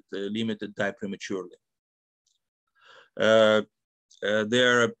live to that limit and die prematurely. There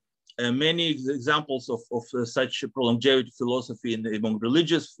are many examples of such longevity philosophy among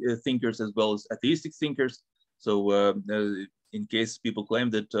religious thinkers as well as atheistic thinkers. So in case people claim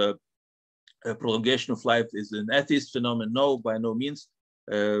that prolongation of life is an atheist phenomenon, no, by no means.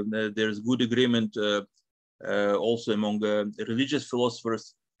 There's good agreement also among religious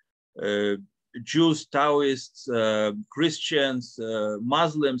philosophers, Jews, Taoists, Christians,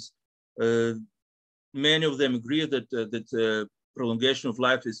 Muslims. Many of them agree that prolongation of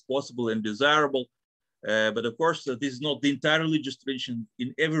life is possible and desirable. But of course, this is not the entire religious tradition.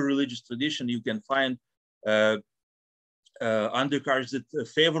 In every religious tradition, you can find undercurrents that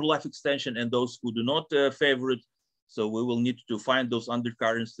favor life extension and those who do not favor it. So we will need to find those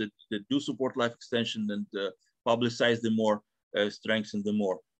undercurrents that do support life extension and publicize them more, strengthen them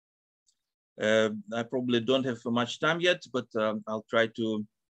more. I probably don't have much time yet, but I'll try to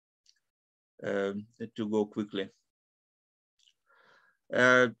go quickly.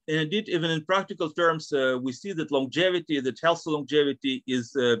 And indeed, even in practical terms, we see that longevity, that healthy longevity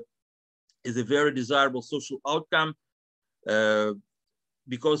is a very desirable social outcome,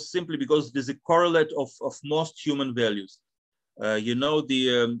 simply because it is a correlate of most human values. You know,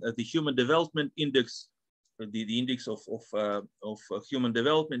 the Human Development Index, the index of human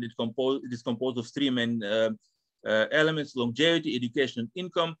development, it is composed of three main elements: longevity, education, and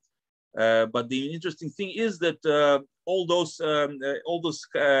income. But the interesting thing is that all those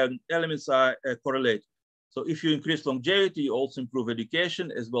elements are correlated. So if you increase longevity, you also improve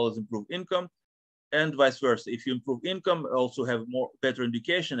education as well as improve income, and vice versa. If you improve income, also have better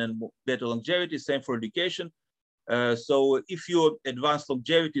education and better longevity. Same for education. So if you advance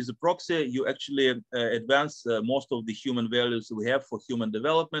longevity as a proxy, you actually advance most of the human values we have for human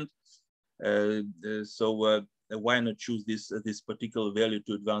development. So why not choose this particular value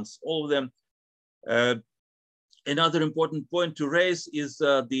to advance all of them? Another important point to raise is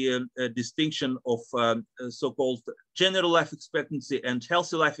the distinction of so-called general life expectancy and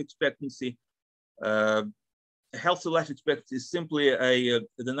healthy life expectancy. Healthy life expectancy is simply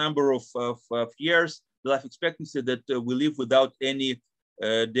the number of years, the life expectancy that we live without any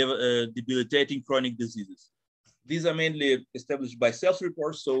debilitating chronic diseases. These are mainly established by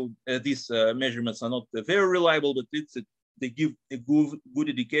self-reports, so these measurements are not very reliable, but they give a good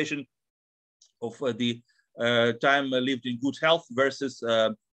indication of the time lived in good health versus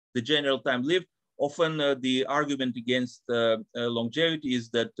the general time lived. Often the argument against longevity is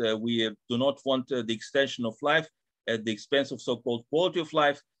that we do not want the extension of life at the expense of so-called quality of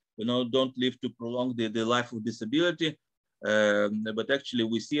life. Don't live to prolong the life of disability. But actually,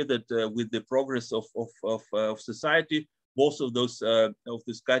 we see that with the progress of society, both of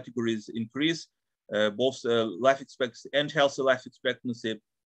these categories increase, both life expectancy and healthy life expectancy.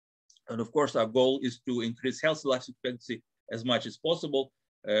 And of course, our goal is to increase healthy life expectancy as much as possible.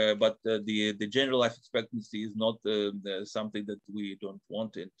 But the general life expectancy is not something that we don't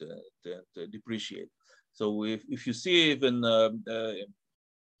want it to depreciate. So if you see even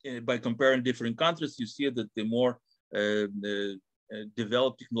by comparing different countries, you see that the more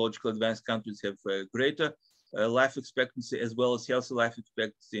developed technological advanced countries have greater life expectancy as well as healthy life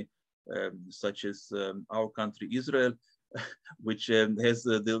expectancy, such as our country, Israel, which has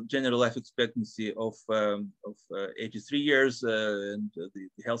the general life expectancy of 83 years and the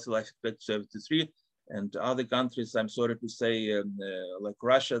healthy life expectancy of 73. And other countries, I'm sorry to say, like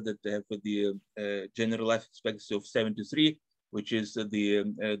Russia, that they have the general life expectancy of 73, which is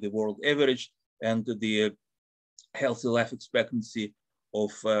the world average, and the healthy life expectancy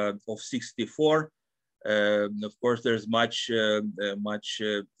of 64. Of course, there's much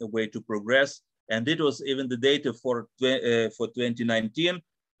way to progress. And it was even the data for 2019.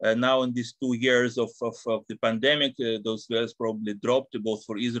 Now in these 2 years of the pandemic, those values probably dropped both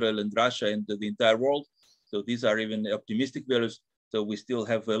for Israel and Russia and the entire world. So these are even optimistic values. So we still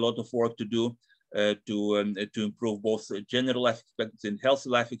have a lot of work to do to improve both general life expectancy and healthy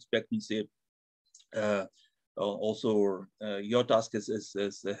life expectancy. Also, your task as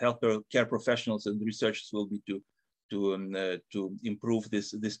healthcare care professionals and researchers will be to improve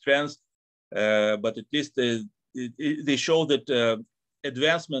these trends. But at least they show that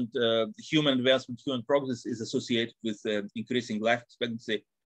human progress is associated with increasing life expectancy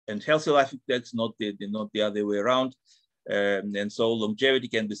and healthy life expectancy, not the other way around. And so longevity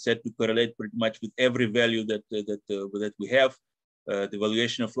can be said to correlate pretty much with every value that we have. The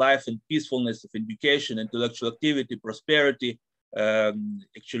valuation of life and peacefulness of education, intellectual activity, prosperity.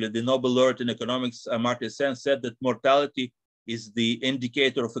 Actually, the Nobel laureate in economics, Amartya Sen, said that mortality is the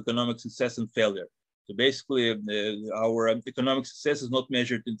indicator of economic success and failure. So basically, our economic success is not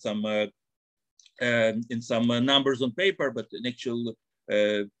measured in some numbers on paper, but in actual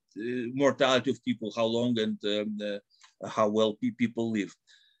mortality of people, how long and how well people live.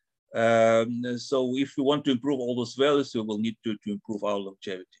 So if we want to improve all those values, we will need to improve our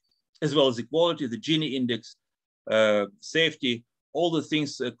longevity, as well as equality, the Gini index, safety. All the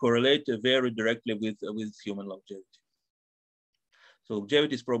things correlate very directly with human longevity. So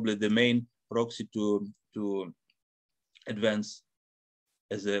longevity is probably the main proxy to advance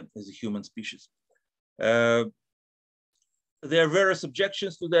as a human species. There are various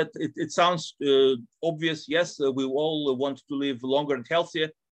objections to that. It sounds obvious. Yes, we all want to live longer and healthier.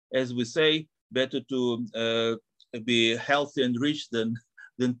 As we say, better to be healthy and rich than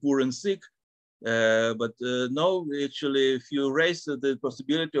poor and sick. But no, actually, if you raise the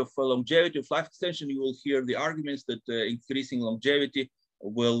possibility of longevity, of life extension, you will hear the arguments that increasing longevity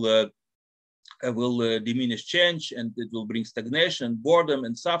will diminish change, and it will bring stagnation, boredom,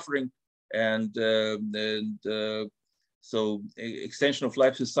 and suffering. And so extension of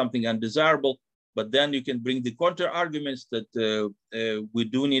life is something undesirable. But then you can bring the counter arguments that we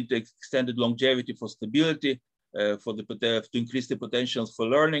do need extended longevity for stability, to increase the potential for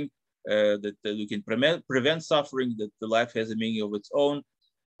learning, that we can prevent suffering, that the life has a meaning of its own.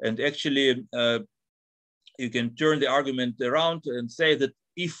 And actually, you can turn the argument around and say that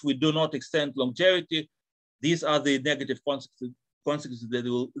if we do not extend longevity, these are the negative consequences that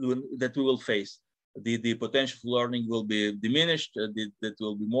we will face. The potential for learning will be diminished, that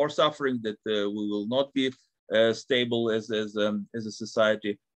will be more suffering, that we will not be stable as a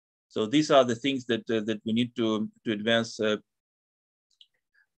society. So these are the things that we need to advance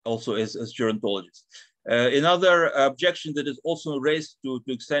also as gerontologists. Another objection that is also raised to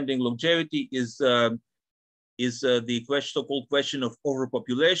extending longevity is the so-called question of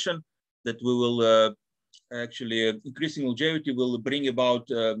overpopulation, that we will actually increasing longevity will bring about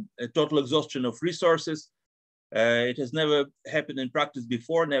a total exhaustion of resources. It has never happened in practice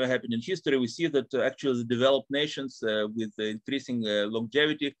before, never happened in history. We see that actually the developed nations with increasing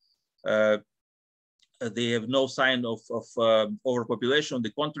longevity, they have no sign of overpopulation. On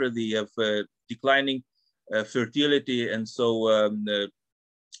the contrary, they have declining fertility, and so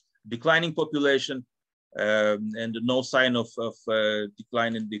declining population. and no sign of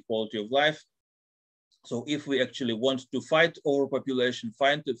decline in the quality of life. So if we actually want to fight overpopulation,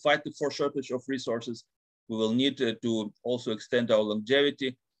 fight the shortage of resources, we will need to also extend our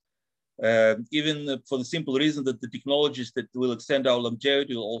longevity. Even for the simple reason that the technologies that will extend our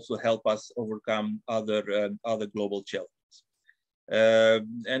longevity will also help us overcome other global challenges.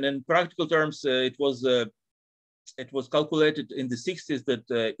 And in practical terms, it was calculated in the 60s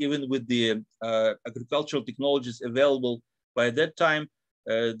that even with the agricultural technologies available by that time,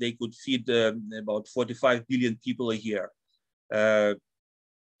 they could feed about 45 billion people a year.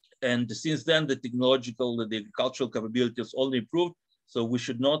 And since then, the agricultural capabilities only improved. So we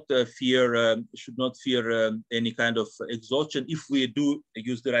should not fear any kind of exhaustion if we do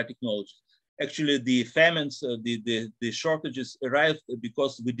use the right technologies. Actually, the famines, the shortages arrived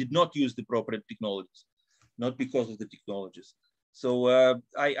because we did not use the proper technologies, not because of the technologies. So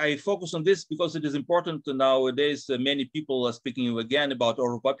I focus on this because it is important nowadays. Many people are speaking again about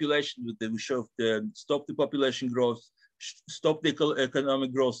overpopulation. We should stop the population growth, stop the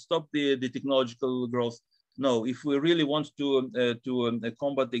economic growth, stop the technological growth. No, if we really want to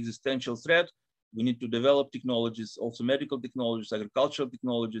combat the existential threat, we need to develop technologies, also medical technologies, agricultural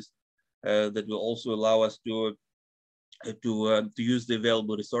technologies that will also allow us to use the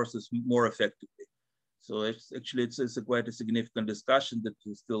available resources more effectively. So it's quite a significant discussion that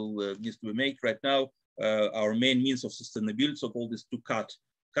still needs to be made right now. Our main means of sustainability, so-called, is to cut.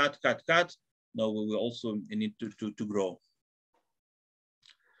 Now we will also need to grow.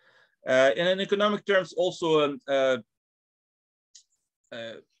 And in economic terms, also the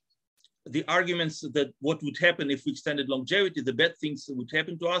arguments that what would happen if we extended longevity, the bad things that would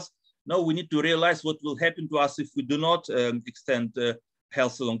happen to us. Now we need to realize what will happen to us if we do not extend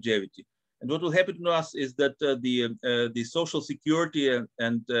health longevity. And what will happen to us is that the social security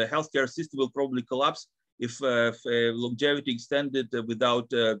and healthcare system will probably collapse if longevity extended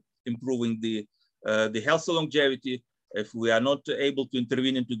without improving the health longevity. If we are not able to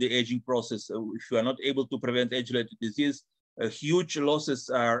intervene into the aging process, if we are not able to prevent age-related disease, huge losses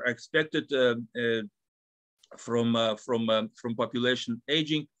are expected from population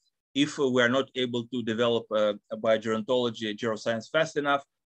aging if we are not able to develop biogerontology, geroscience fast enough.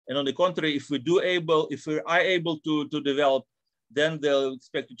 And on the contrary, if we are able to develop, then they'll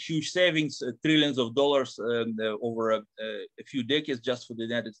expect huge savings, trillions of dollars over a few decades just for the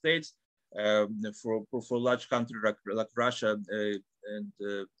United States, for a large country like Russia and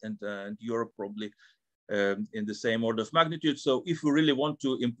Europe, probably in the same order of magnitude. So if we really want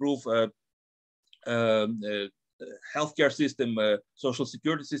to improve healthcare system, social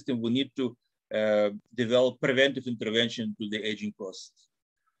security system, we need to develop preventive intervention to the aging process.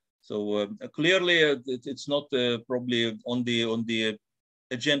 So clearly, it's not probably on the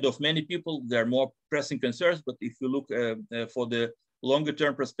agenda of many people. There are more pressing concerns, but if you look for the longer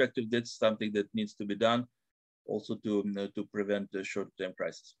term perspective, that's something that needs to be done also to prevent the short-term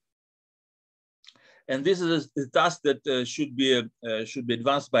crisis. And this is a task that should be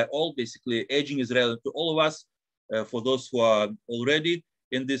advanced by all. Basically, aging is relevant to all of us. For those who are already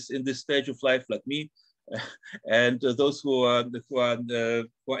in this stage of life, like me, and those who are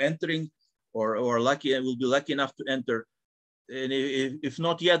entering or are lucky and will be lucky enough to enter. And if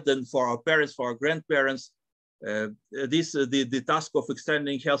not yet, then for our parents, for our grandparents, the task of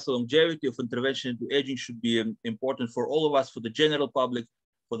extending health longevity, of intervention into aging, should be important for all of us, for the general public,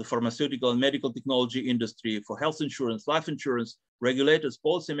 for the pharmaceutical and medical technology industry, for health insurance, life insurance, regulators,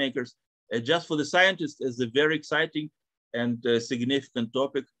 policymakers, just for the scientists, is a very exciting and significant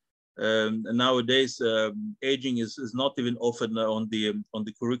topic. Nowadays, aging is not even often on the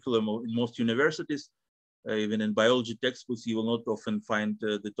curriculum in most universities. Even in biology textbooks, you will not often find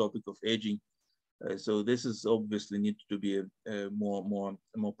the topic of aging. So this is obviously need to be more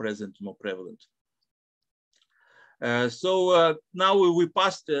present, more prevalent. So now we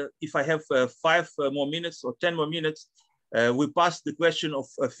passed, if I have 5 more minutes or 10 more minutes, we passed the question of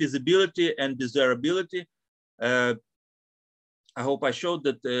feasibility and desirability. I hope I showed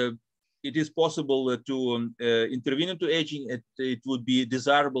that it is possible to intervene into aging. It would be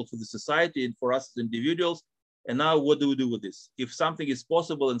desirable for the society and for us as individuals. And now what do we do with this? If something is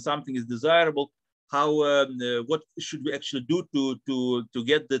possible and something is desirable, what should we actually do to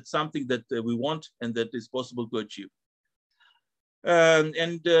get that something that we want and that is possible to achieve?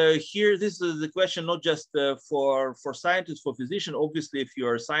 Here, this is the question not just for scientists, for physicians. Obviously, if you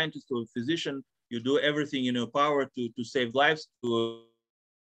are a scientist or a physician, you do everything in your power to save lives, to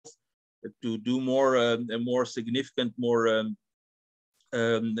do more significant, more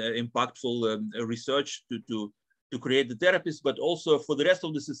impactful research to create the therapies, but also for the rest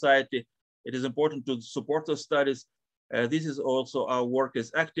of the society, it is important to support those studies. This is also our work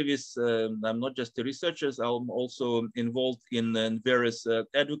as activists. I'm not just a researcher, I'm also involved in various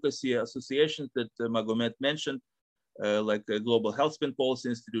advocacy associations that Magomed mentioned, like Global Healthspan Policy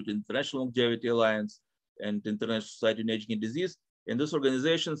Institute, International Longevity Alliance, and International Society on Aging and Disease. In those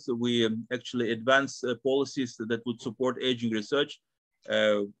organizations, we actually advance policies that would support aging research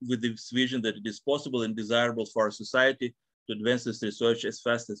with this vision that it is possible and desirable for our society to advance this research as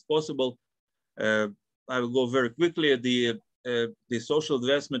fast as possible. I will go very quickly. The social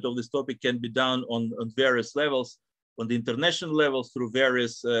advancement of this topic can be done on various levels. On the international level, through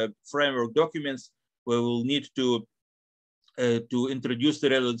various framework documents, where we'll need to introduce the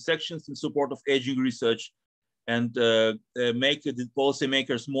relevant sections in support of aging research and make the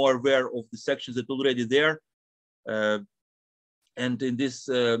policymakers more aware of the sections that are already there. And in this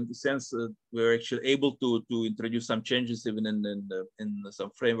sense, we're actually able to introduce some changes even in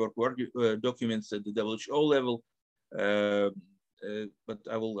some framework work documents at the WHO level. But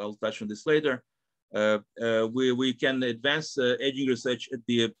I'll touch on this later. We can advance aging research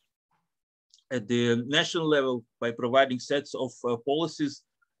at the national level by providing sets of policies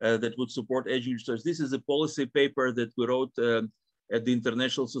that would support aging research. This is a policy paper that we wrote at the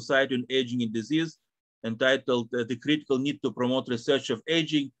International Society on Aging and Disease, entitled The Critical Need to Promote Research of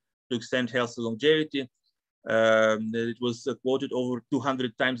Aging to Extend Health and Longevity. It was quoted over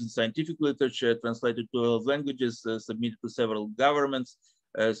 200 times in scientific literature, translated to 12 languages, submitted to several governments.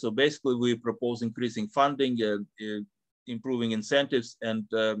 So basically, we propose increasing funding, improving incentives, and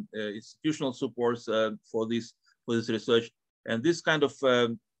institutional supports for this research. And this kind of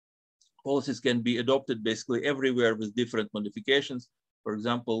policies can be adopted basically everywhere with different modifications. For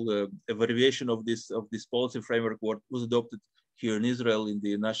example, a variation of this policy framework was adopted here in Israel in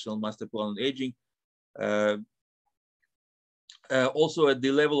the National Master Plan on Aging. Also at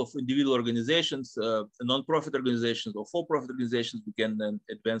the level of individual organizations, non-profit organizations or for-profit organizations, we can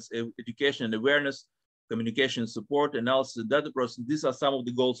advance education and awareness, communication support, analysis and data processing. These are some of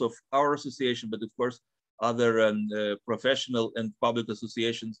the goals of our association, but of course, other professional and public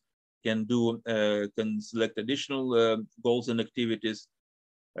associations can select additional goals and activities.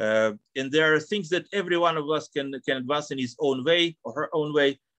 And there are things that every one of us can advance in his own way or her own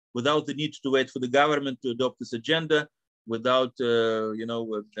way without the need to wait for the government to adopt this agenda, without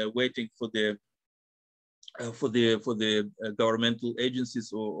waiting for the governmental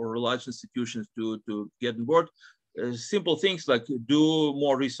agencies or large institutions to get on board. Simple things like do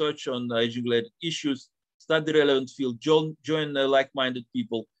more research on aging-related issues, study relevant field, join like-minded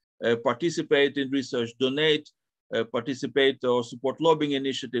people, participate in research, donate, participate or support lobbying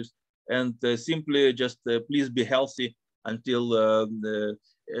initiatives, and simply just please be healthy until the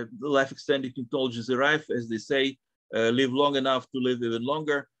life extending technologies arrive, as they say, live long enough to live even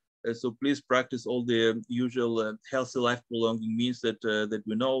longer. So please practice all the usual healthy life prolonging means that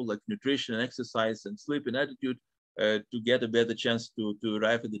we know, like nutrition, exercise, and sleep and attitude, to get a better chance to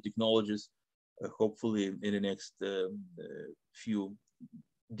arrive at the technologies, hopefully in the next few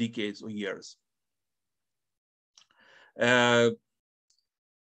decades or years.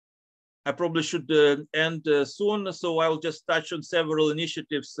 I probably should end soon, so I will just touch on several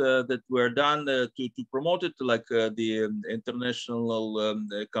initiatives that were done to promote it, like the international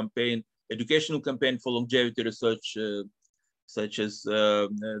campaign, educational campaign for longevity research, such as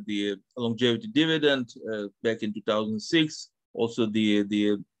the longevity dividend back in 2006. Also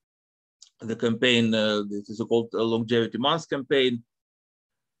the campaign, the so-called longevity month campaign.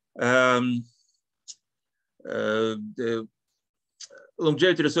 The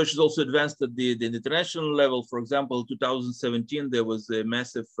longevity research is also advanced at the international level. For example, 2017, there was a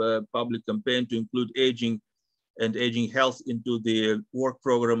massive public campaign to include aging and aging health into the work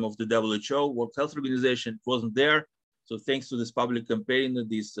program of the WHO, World Health Organization. It wasn't there. So thanks to this public campaign,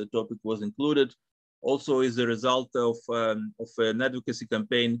 this topic was included. Also, as a result of an advocacy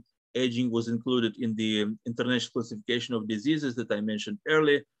campaign, aging was included in the International Classification of Diseases that I mentioned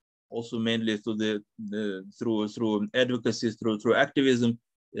earlier. Also mainly through advocacy, through activism,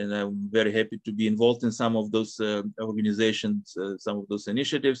 and I'm very happy to be involved in some of those organizations, some of those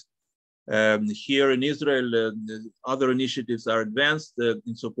initiatives. Here in Israel, other initiatives are advanced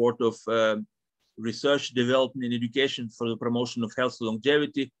in support of research, development, and education for the promotion of health,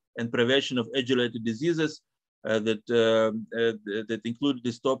 longevity, and prevention of age-related diseases that include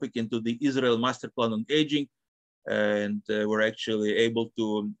this topic into the Israel Master Plan on Aging. And we're actually able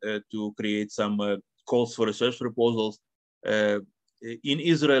to create some calls for research proposals in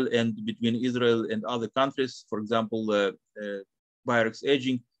Israel and between Israel and other countries. For example, Bayrak's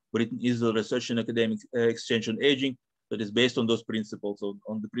Aging, Britain-Israel Research and Academic Exchange on Aging, that is based on those principles,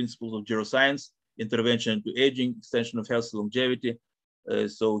 on the principles of geroscience, intervention into aging, extension of health and longevity.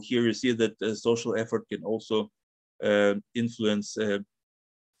 So here you see that social effort can also influence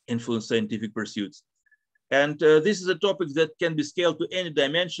scientific pursuits. And this is a topic that can be scaled to any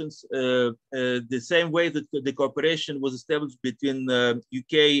dimensions, the same way that the cooperation was established between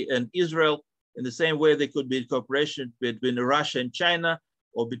UK and Israel, in the same way there could be cooperation between Russia and China,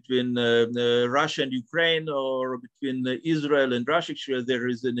 or between Russia and Ukraine, or between Israel and Russia. Actually, there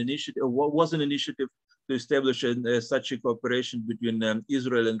is an initiative, was an initiative to establish such a cooperation between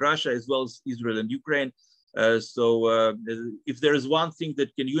Israel and Russia, as well as Israel and Ukraine. So if there is one thing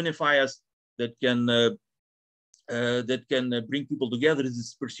that can unify us, that can bring people together, is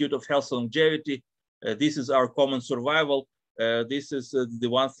this pursuit of health and longevity. This is our common survival. This is the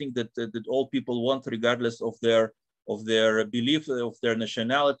one thing that all people want, regardless of their belief, of their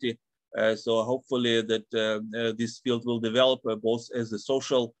nationality. So hopefully that this field will develop both as a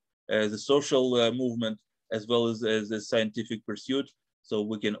social movement, as well as a scientific pursuit, so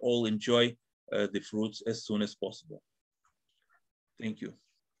we can all enjoy the fruits as soon as possible. Thank you.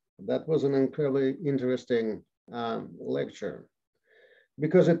 That was an incredibly interesting lecture,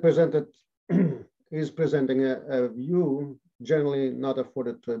 because it is presenting a view generally not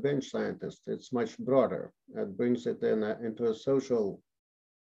afforded to a bench scientist. It's much broader. It brings it into a social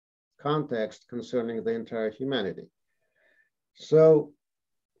context concerning the entire humanity. So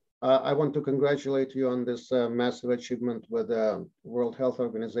I want to congratulate you on this massive achievement with the World Health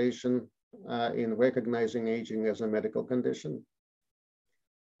Organization in recognizing aging as a medical condition.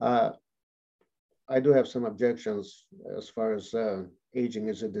 I do have some objections as far as aging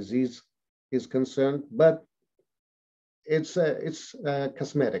as a disease is concerned, but it's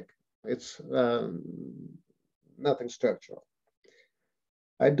cosmetic. It's nothing structural.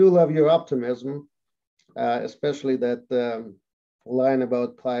 I do love your optimism, especially that line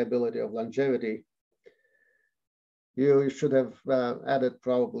about pliability of longevity. You should have added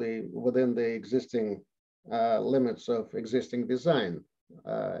probably within the existing limits of existing design,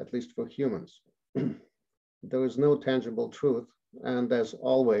 at least for humans. There is no tangible truth, and as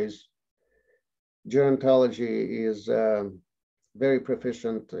always, gerontology is very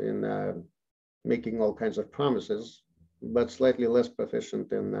proficient in making all kinds of promises, but slightly less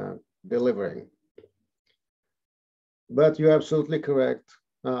proficient in delivering. But you're absolutely correct.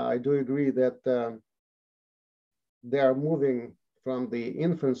 I do agree that they are moving from the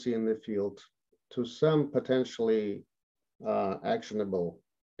infancy in the field to some potentially actionable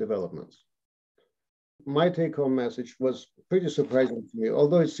developments. My take-home message was pretty surprising to me,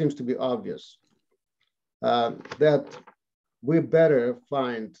 although it seems to be obvious, that we better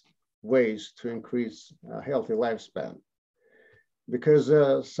find ways to increase a healthy lifespan, because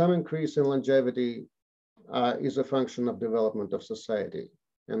some increase in longevity is a function of development of society,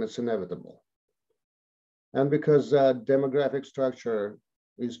 and it's inevitable. And because demographic structure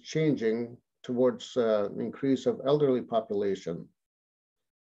is changing towards increase of elderly population,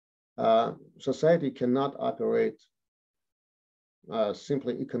 society cannot operate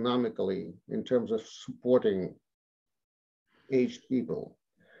simply economically in terms of supporting aged people.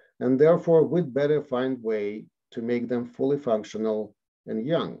 And therefore, we'd better find way to make them fully functional and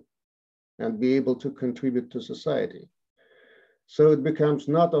young and be able to contribute to society. So it becomes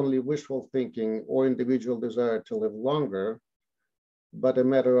not only wishful thinking or individual desire to live longer, but a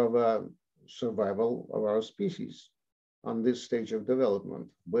matter of survival of our species on this stage of development.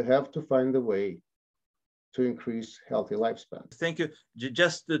 We have to find a way to increase healthy lifespan. Thank you.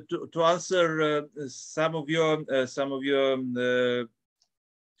 Just to answer some of your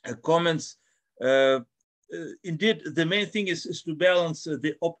comments. Indeed, the main thing is to balance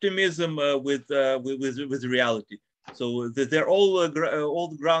the optimism with reality. So they're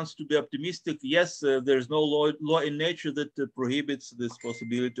all grounds to be optimistic. Yes, there's no law in nature that prohibits this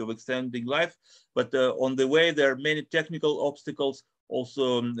possibility of extending life, but on the way there are many technical obstacles,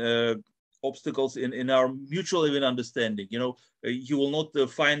 also obstacles in our mutual even understanding. You know, you will not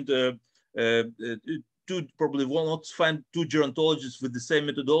find probably will not find two gerontologists with the same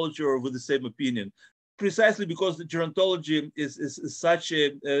methodology or with the same opinion. Precisely because the gerontology is such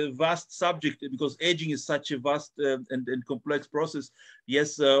a vast subject, because aging is such a vast and complex process.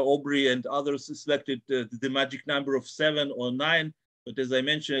 Yes, Aubrey and others selected the magic number of 7 or 9, but as I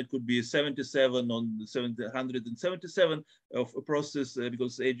mentioned, it could be 77 on 777 of a process,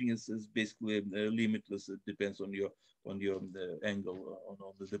 because aging is basically limitless. It depends on your angle, on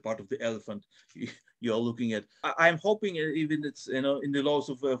the part of the elephant you're looking at. I'm hoping, even it's in the laws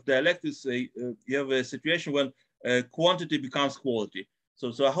of dialectics, you have a situation when quantity becomes quality.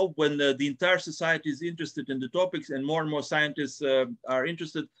 So I hope when the entire society is interested in the topics and more scientists are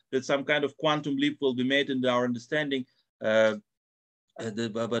interested, that some kind of quantum leap will be made in our understanding. But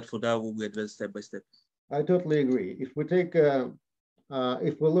for that, we'll advance step by step. I totally agree. If we take,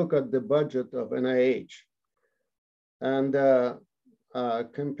 if we look at the budget of NIH and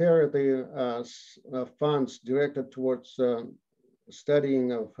compare the funds directed towards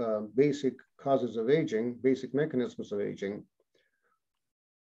studying of basic causes of aging, basic mechanisms of aging,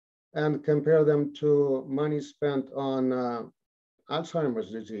 and compare them to money spent on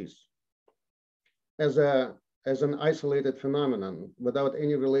Alzheimer's disease as an isolated phenomenon without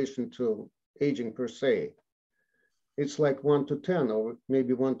any relation to aging per se, it's like 1 to 10 or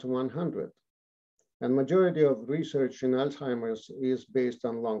maybe 1 to 100. And majority of research in Alzheimer's is based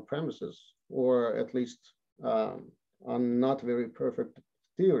on long premises, or at least on not very perfect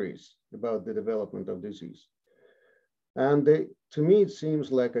theories about the development of disease. And to me, it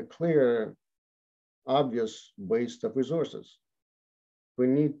seems like a clear, obvious waste of resources. We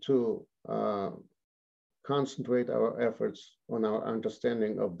need to concentrate our efforts on our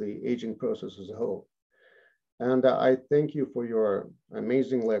understanding of the aging process as a whole. And I thank you for your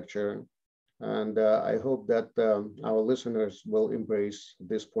amazing lecture. And I hope that our listeners will embrace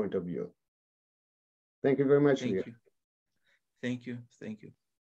this point of view. Thank you very much. Thank you. Thank you. Thank you.